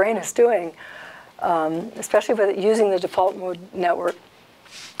what our brain is doing, especially with using the default mode network,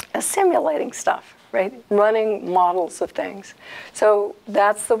 is simulating stuff, right? Running models of things. So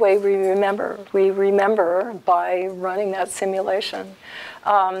that's the way we remember. We remember by running that simulation.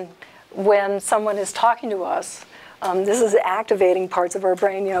 When someone is talking to us, this is activating parts of our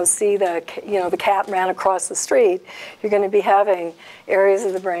brain. See the cat ran across the street. You're going to be having areas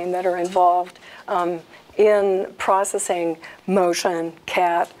of the brain that are involved in processing motion,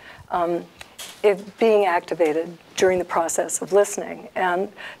 cat, being activated during the process of listening. And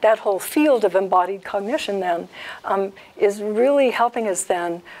that whole field of embodied cognition then is really helping us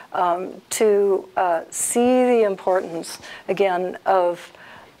then to see the importance, again, of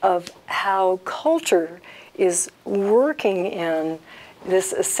how culture is working in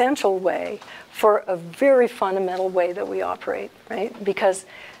this essential way for a very fundamental way that we operate, right? Because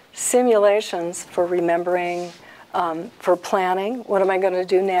simulations for remembering, for planning, what am I going to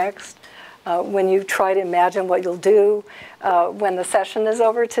do next? When you try to imagine what you'll do when the session is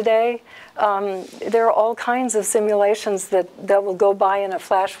over today, there are all kinds of simulations that will go by in a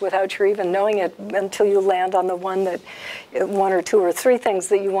flash without you even knowing it until you land on the one or two or three things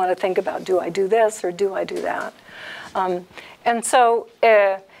that you want to think about. Do I do this or do I do that? And so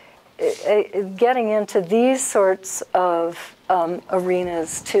getting into these sorts of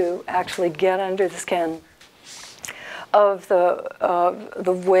arenas to actually get under the skin of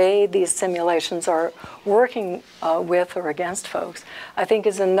the way these simulations are working with or against folks, I think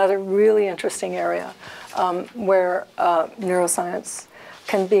is another really interesting area where neuroscience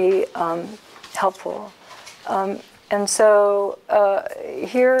can be helpful. And so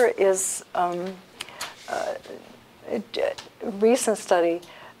here is a recent study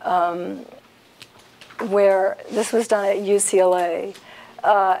where this was done at UCLA,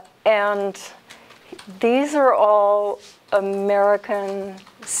 and these are all American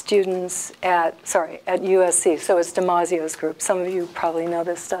students at USC, so it's Damasio's group. Some of you probably know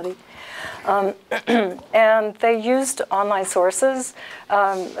this study. And they used online sources,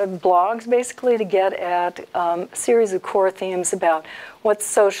 blogs basically, to get at a series of core themes about what's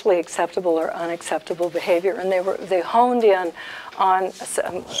socially acceptable or unacceptable behavior. And they honed in on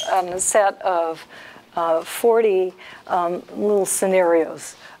a set of 40 little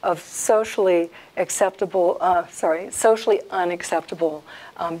scenarios of socially unacceptable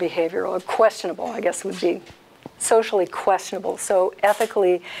behavior, or questionable, I guess would be socially questionable, so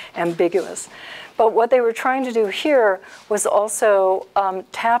ethically ambiguous. But what they were trying to do here was also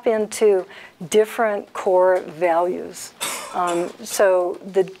tap into different core values. So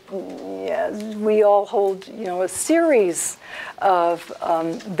we all hold, a series of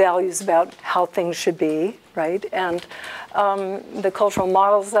values about how things should be, right? And the cultural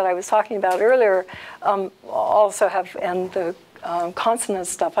models that I was talking about earlier also have, and the consonant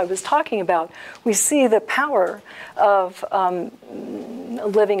stuff I was talking about, we see the power of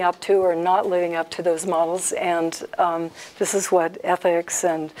living up to or not living up to those models, and this is what ethics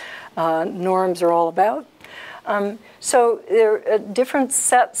and norms are all about. So there are different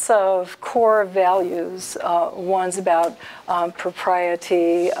sets of core values. One's about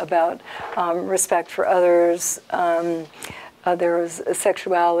propriety, about respect for others. There is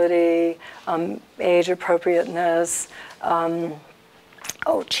sexuality, age appropriateness,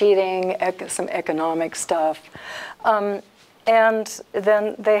 cheating, some economic stuff. and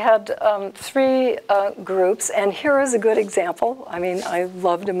then they had 3 groups, and here is a good example. I mean, I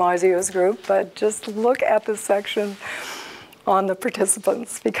love DiMarzio's group, but just look at the section on the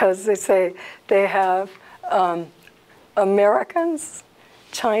participants, because they say they have Americans,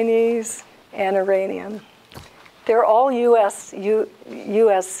 Chinese, and Iranian. They're all USC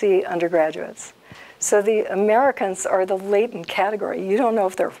undergraduates. So the Americans are the latent category. You don't know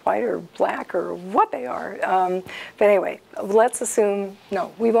if they're white or black or what they are. But anyway, let's assume,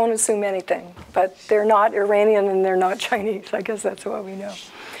 no, we won't assume anything. But they're not Iranian and they're not Chinese. I guess that's what we know.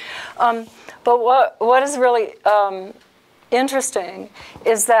 But what is really interesting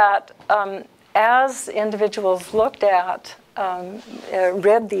is that as individuals looked at,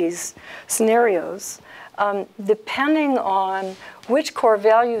 read these scenarios, depending on which core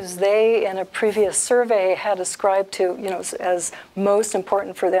values they in a previous survey had ascribed to, as most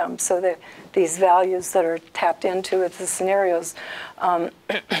important for them. So these values that are tapped into with the scenarios,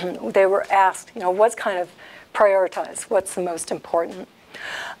 they were asked, what's kind of prioritized, what's the most important?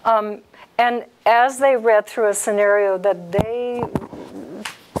 And as they read through a scenario that they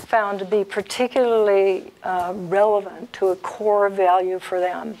found to be particularly relevant to a core value for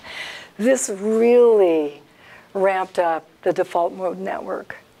them, this really ramped up the default mode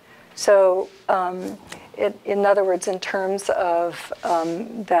network. So in other words, in terms of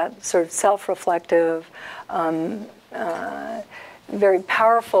that sort of self-reflective, very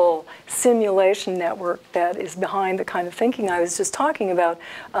powerful simulation network that is behind the kind of thinking I was just talking about,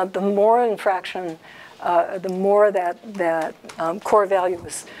 the more infraction, the more that core value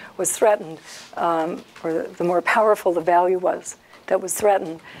was threatened, or the more powerful the value was that was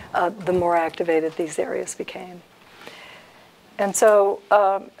threatened, the more activated these areas became. And so,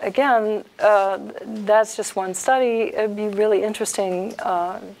 again, that's just one study. It'd be really interesting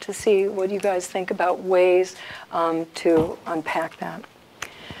to see what you guys think about ways to unpack that.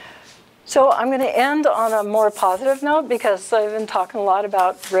 So I'm going to end on a more positive note, because I've been talking a lot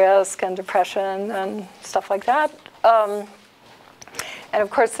about risk and depression and stuff like that. And of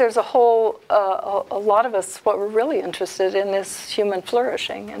course, there's a whole, a lot of us, what we're really interested in is human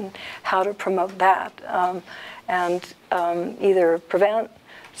flourishing and how to promote that. And either prevent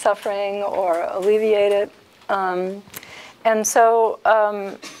suffering or alleviate it. And so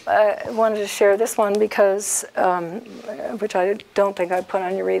I wanted to share this one because, which I don't think I put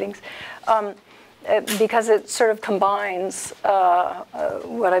on your readings, because it sort of combines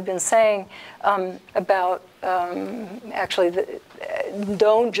what I've been saying about actually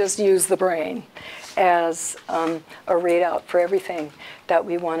don't just use the brain as a readout for everything that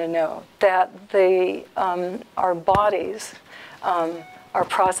we want to know. That our bodies are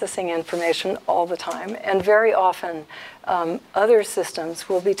processing information all the time, and very often other systems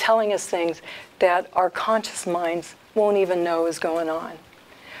will be telling us things that our conscious minds won't even know is going on.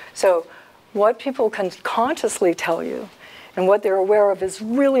 So what people can consciously tell you and what they're aware of is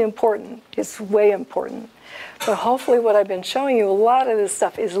really important. It's way important. But hopefully what I've been showing you, a lot of this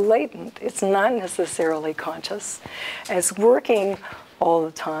stuff is latent. It's not necessarily conscious. And it's working all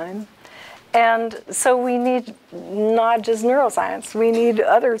the time. And so we need not just neuroscience, we need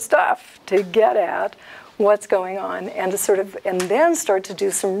other stuff to get at what's going on and to sort of, and then start to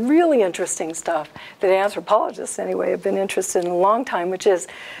do some really interesting stuff that anthropologists anyway have been interested in a long time, which is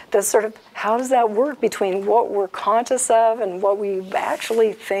the sort of, how does that work between what we're conscious of and what we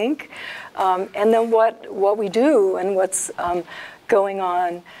actually think, and then what we do and what's going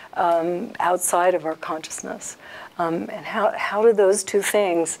on outside of our consciousness. And how do those two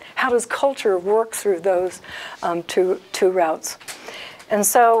things, how does culture work through those two routes? And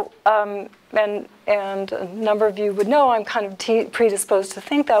so, and a number of you would know I'm kind of predisposed to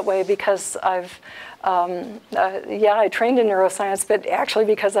think that way because I've, I trained in neuroscience, but actually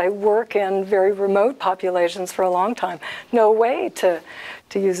because I work in very remote populations for a long time. No way to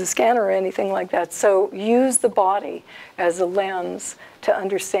use a scanner or anything like that. So use the body as a lens to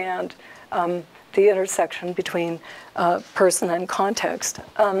understand the intersection between person and context.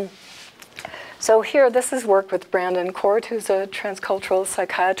 So here, this is work with Brandon Court, who's a transcultural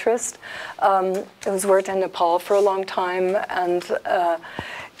psychiatrist, who's worked in Nepal for a long time, and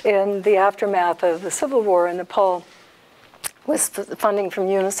in the aftermath of the civil war in Nepal, with funding from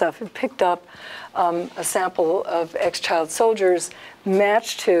UNICEF, he picked up a sample of ex-child soldiers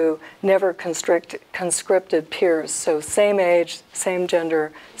matched to never conscripted peers, so same age, same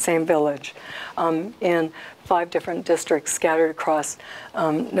gender, same village, in 5 different districts scattered across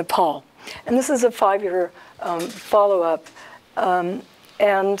Nepal. And this is a 5-year follow-up,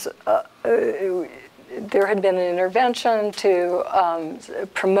 and there had been an intervention to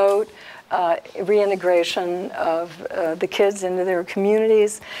promote reintegration of the kids into their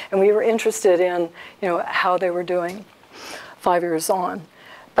communities, and we were interested in, how they were doing 5 years on.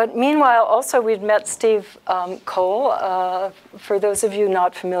 But meanwhile, also we'd met Steve Cole. For those of you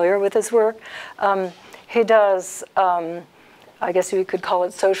not familiar with his work, he does, I guess you could call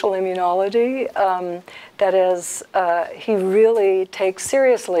it social immunology. That is, he really takes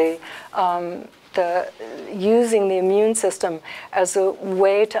seriously using the immune system as a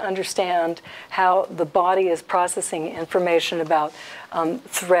way to understand how the body is processing information about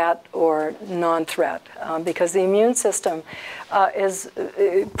threat or non-threat, because the immune system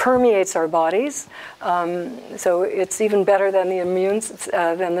permeates our bodies. So it's even better than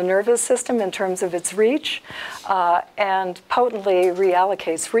than the nervous system in terms of its reach, and potently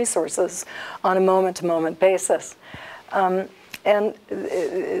reallocates resources on a moment-to-moment basis. And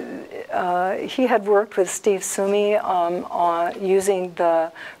he had worked with Steve Sumi on using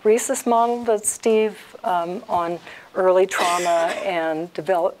the rhesus model that Steve on early trauma and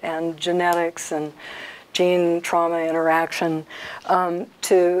genetics and gene trauma interaction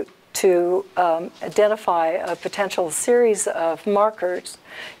to identify a potential series of markers,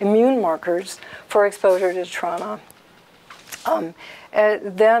 immune markers, for exposure to trauma.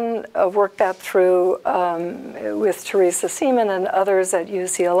 Then worked that through with Teresa Seaman and others at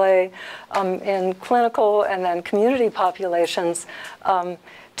UCLA in clinical and then community populations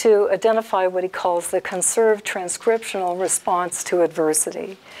to identify what he calls the conserved transcriptional response to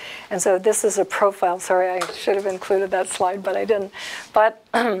adversity. And so this is a profile. Sorry, I should have included that slide, but I didn't. But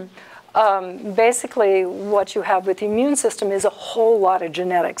basically what you have with the immune system is a whole lot of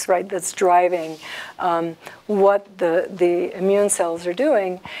genetics, right, that's driving what the immune cells are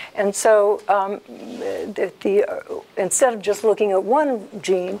doing. And so instead of just looking at one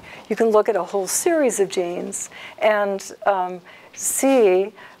gene, you can look at a whole series of genes and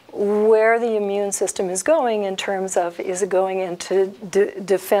see where the immune system is going in terms of, is it going into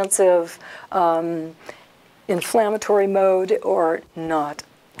defensive inflammatory mode or not.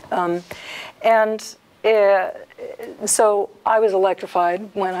 So I was electrified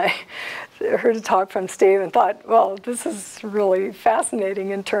when I heard a talk from Steve and thought, well, this is really fascinating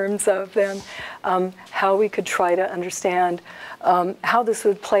in terms of then how we could try to understand how this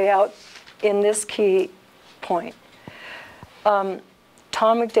would play out in this key point.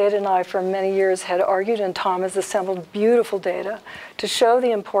 Tom McDade and I, for many years, had argued, and Tom has assembled beautiful data to show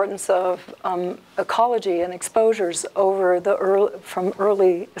the importance of ecology and exposures over from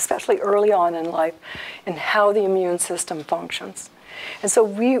early, especially early on in life, and how the immune system functions. And so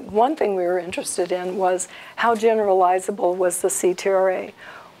one thing we were interested in was how generalizable was the CTRA?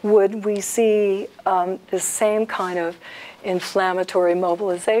 Would we see the same kind of inflammatory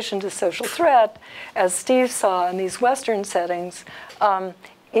mobilization to social threat as Steve saw in these Western settings,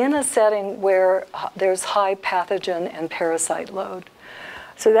 in a setting where there's high pathogen and parasite load?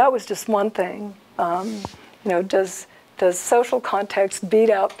 So that was just one thing. Does social context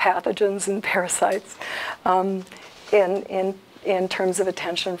beat out pathogens and parasites in terms of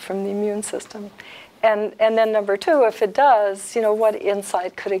attention from the immune system? And then number two, if it does, what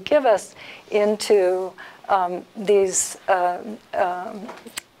insight could it give us into these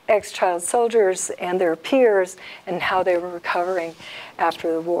ex-child soldiers and their peers and how they were recovering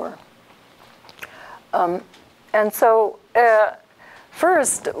after the war? And so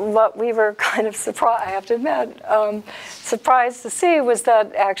first, what we were kind of surprised, I have to admit, surprised to see was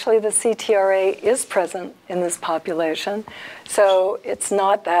that actually the CTRA is present in this population. So it's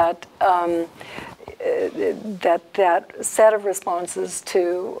not that that set of responses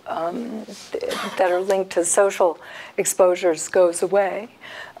to that are linked to social exposures goes away,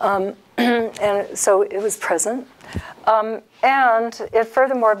 and so it was present, and it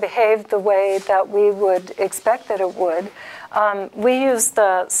furthermore behaved the way that we would expect that it would. We used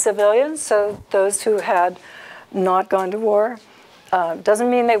the civilians, so those who had not gone to war.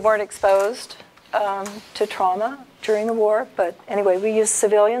 Doesn't mean they weren't exposed to trauma during the war, but anyway, we used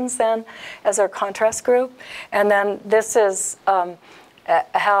civilians then as our contrast group. And then this is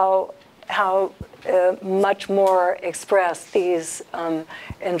how much more expressed these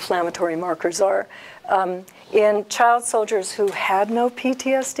inflammatory markers are. In child soldiers who had no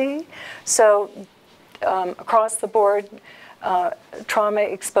PTSD, so across the board, trauma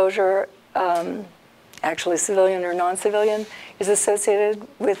exposure, actually civilian or non-civilian, is associated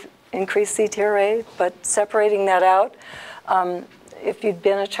with increased CTRA, but separating that out, if you'd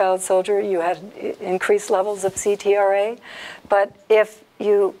been a child soldier, you had increased levels of CTRA. But if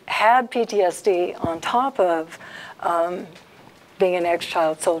you had PTSD on top of being an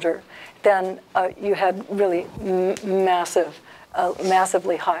ex-child soldier, then you had really massive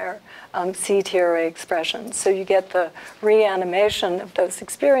massively higher CTRA expression. So you get the reanimation of those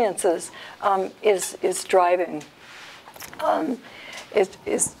experiences is driving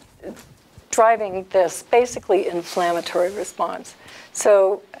driving this basically inflammatory response.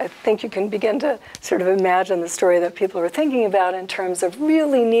 So I think you can begin to sort of imagine the story that people are thinking about in terms of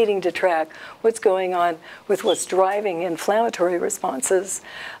really needing to track what's going on with what's driving inflammatory responses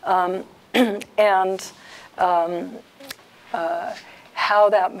and how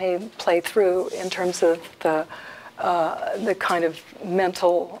that may play through in terms of the kind of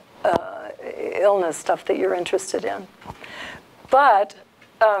mental illness stuff that you're interested in. But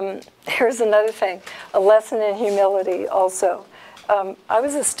here's another thing, a lesson in humility also. I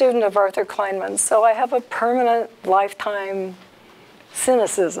was a student of Arthur Kleinman's, so I have a permanent lifetime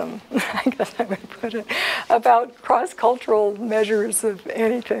cynicism, I guess I would put it, about cross-cultural measures of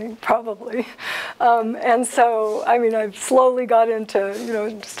anything, probably. And so, I mean, I've slowly got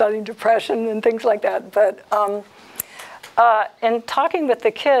into, studying depression and things like that. But in talking with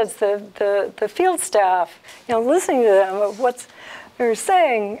the kids, the field staff, listening to them of what they were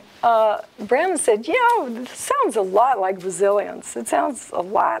saying, Brandon said, this sounds a lot like resilience. It sounds a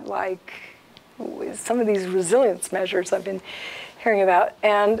lot like some of these resilience measures I've been hearing about.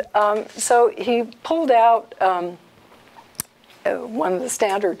 And so he pulled out one of the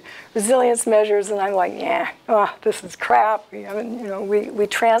standard resilience measures, and I'm like, this is crap. We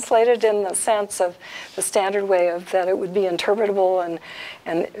translated in the sense of the standard way of that it would be interpretable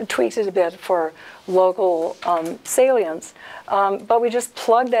and tweaked it a bit for local salience. But we just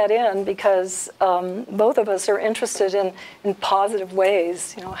plugged that in because both of us are interested in positive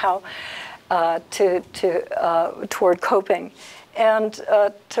ways, how toward coping. And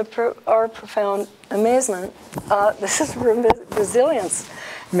to our profound amazement, this is resilience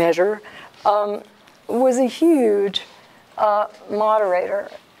measure was a huge moderator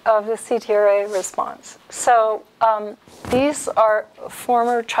of the CTRA response. So these are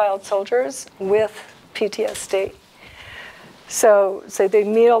former child soldiers with PTSD. So they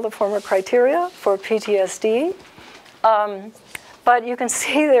meet all the former criteria for PTSD. But you can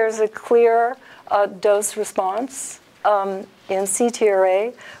see there's a clear dose response in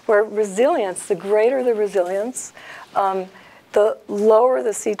CTRA, where resilience, the greater the resilience, the lower the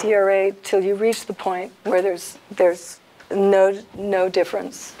CTRA till you reach the point where there's no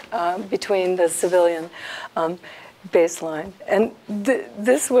difference between the civilian baseline. And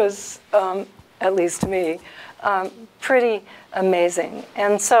this was, at least to me, pretty amazing.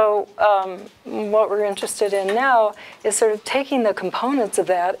 And so what we're interested in now is sort of taking the components of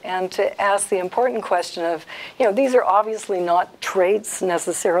that and to ask the important question of, these are obviously not traits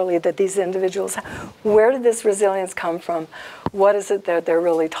necessarily that these individuals have. Where did this resilience come from? What is it that they're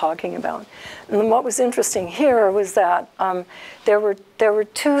really talking about? And what was interesting here was that there were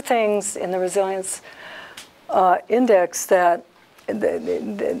two things in the resilience index that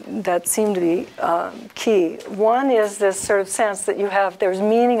seem to be key. One is this sort of sense that there's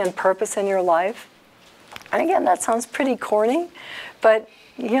meaning and purpose in your life. And again, that sounds pretty corny, but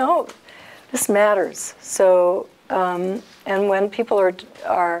this matters. So, and when people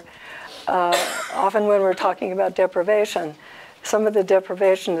are often when we're talking about deprivation, some of the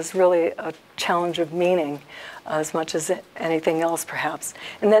deprivation is really a challenge of meaning as much as anything else, perhaps.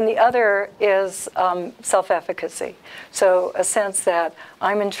 And then the other is self-efficacy. So a sense that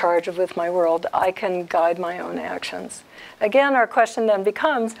I'm in charge with my world. I can guide my own actions. Again, our question then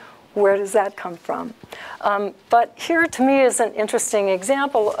becomes, where does that come from? But here, to me, is an interesting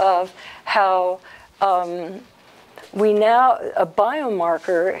example of how a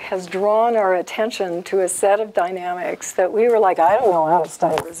biomarker has drawn our attention to a set of dynamics that we were like, I don't know how to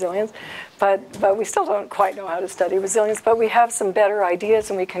study resilience, but we still don't quite know how to study resilience, but we have some better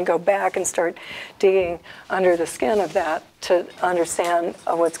ideas and we can go back and start digging under the skin of that to understand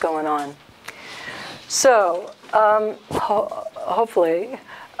what's going on. So hopefully,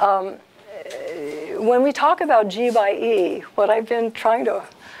 when we talk about G by E, what I've been trying to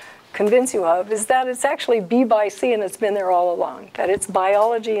convince you of is that it's actually B by C, and it's been there all along. That it's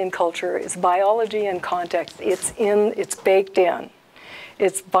biology and culture, it's biology and context. It's baked in.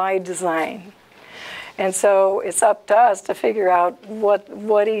 It's by design. And so it's up to us to figure out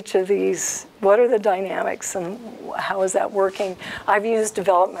what each of these, what are the dynamics and how is that working. I've used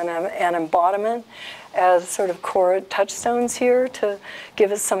development and embodiment as sort of core touchstones here to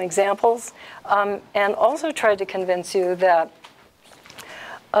give us some examples, and also tried to convince you that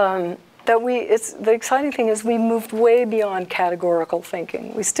the exciting thing is we moved way beyond categorical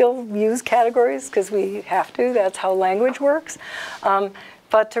thinking. We still use categories because we have to, that's how language works.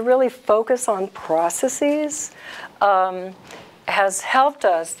 But to really focus on processes, has helped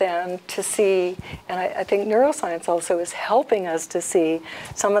us then to see, and I think neuroscience also is helping us to see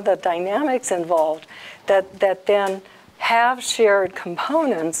some of the dynamics involved that then have shared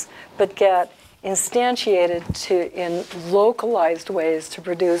components but get instantiated in localized ways to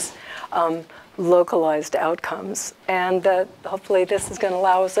produce localized outcomes. And that hopefully this is going to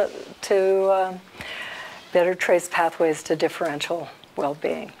allow us to better trace pathways to differential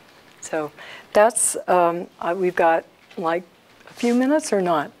well-being. So that's, we've got like a few minutes or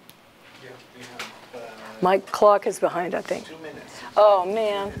not? Yeah, we have... My clock is behind, I think. 2 minutes. Oh,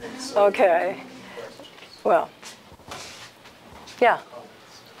 man. Okay. Well, yeah.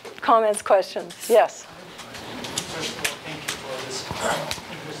 Comments, questions? Yes. First of all, thank you for this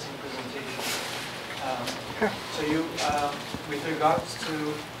interesting presentation. So you, with regards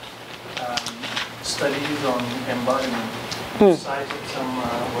to studies on embodiment, you cited some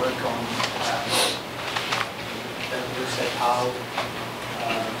work on that looks at how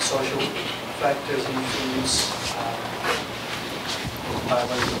social factors influence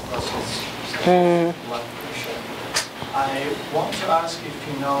biological process, blood pressure. I want to ask if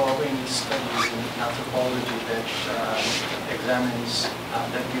you know of any studies in anthropology that examines,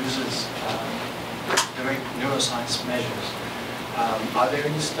 that uses direct neuroscience measures. Are there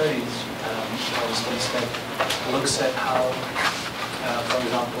any studies, for instance, that looks at how, for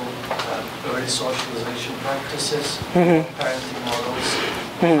example, early socialization practices, parenting models,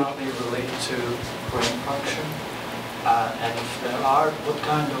 how they relate to brain function? And if there are, what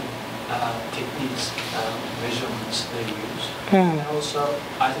kind of techniques, measurements they use? And also,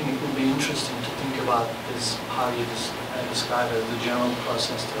 I think it would be interesting to think about this, how you describe it as the general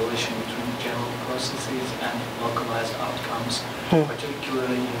process, the relation between general processes and localized outcomes,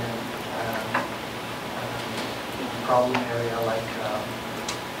 particularly in a problem area like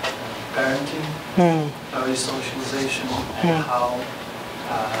parenting, early socialization, and how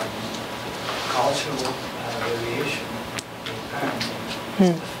cultural variation in parenting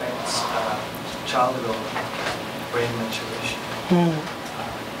affects child development, brain maturation.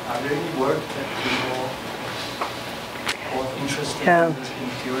 Are there any work that people both interested in this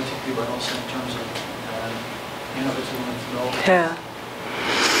theoretically, but also in terms of innovative methodology? Yeah.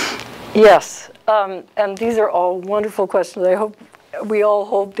 Yes, and these are all wonderful questions. I hope we all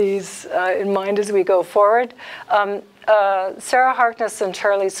hold these in mind as we go forward. Sarah Harkness and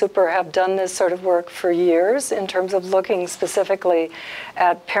Charlie Super have done this sort of work for years in terms of looking specifically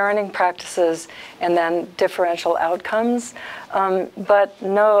at parenting practices and then differential outcomes. But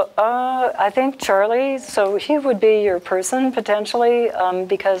no, I think Charlie, so he would be your person potentially,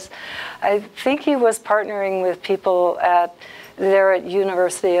 because I think he was partnering with people there at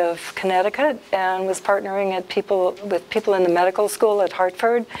University of Connecticut and was partnering with people in the medical school at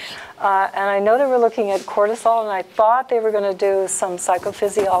Hartford. And I know they were looking at cortisol, and I thought they were going to do some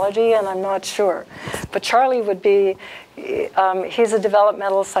psychophysiology, and I'm not sure. But Charlie would be, he's a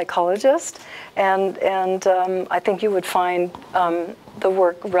developmental psychologist, and I think you would find the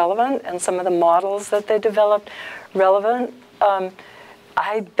work relevant and some of the models that they developed relevant.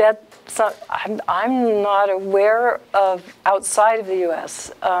 I bet, I'm not aware of outside of the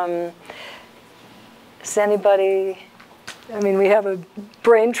US. Is anybody... I mean, we have a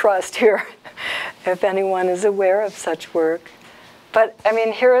brain trust here, if anyone is aware of such work. But, I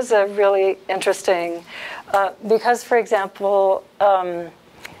mean, here is a really interesting, because, for example,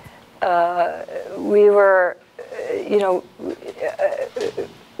 we were,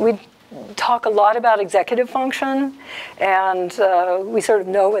 we talk a lot about executive function, and we sort of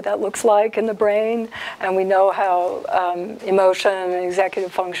know what that looks like in the brain, and we know how emotion and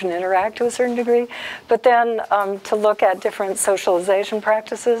executive function interact to a certain degree. But then to look at different socialization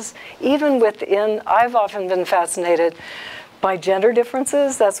practices, even within, I've often been fascinated by gender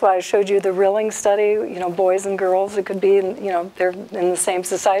differences. That's why I showed you the Rilling study, boys and girls, it could be, they're in the same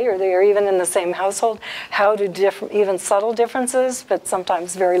society or they're even in the same household. How do even subtle differences, but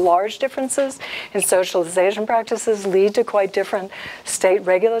sometimes very large differences in socialization practices lead to quite different state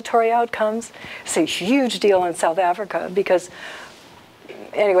regulatory outcomes? It's a huge deal in South Africa because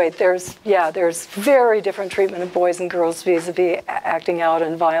anyway, there's very different treatment of boys and girls vis-a-vis acting out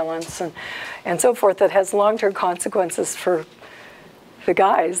in violence and so forth that has long-term consequences for the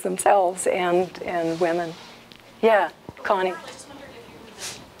guys themselves and women. Yeah, Connie. I just wondered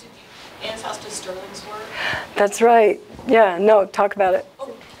if did you ancestor Sterling's work? That's right. Yeah, no, talk about it.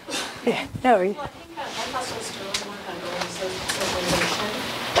 Oh. Yeah, no. Well, I think ancestor Sterling's work on early socialization,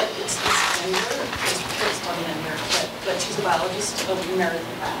 it's gender, it's fixed on gender, but she's a biologist of American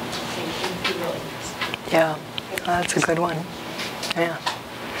background. I think he really is. Yeah, that's a good one. Yeah.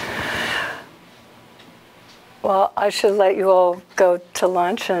 Well, I should let you all go to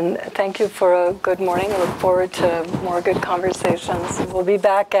lunch, and thank you for a good morning. I look forward to more good conversations. We'll be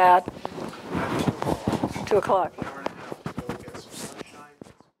back at 2 o'clock.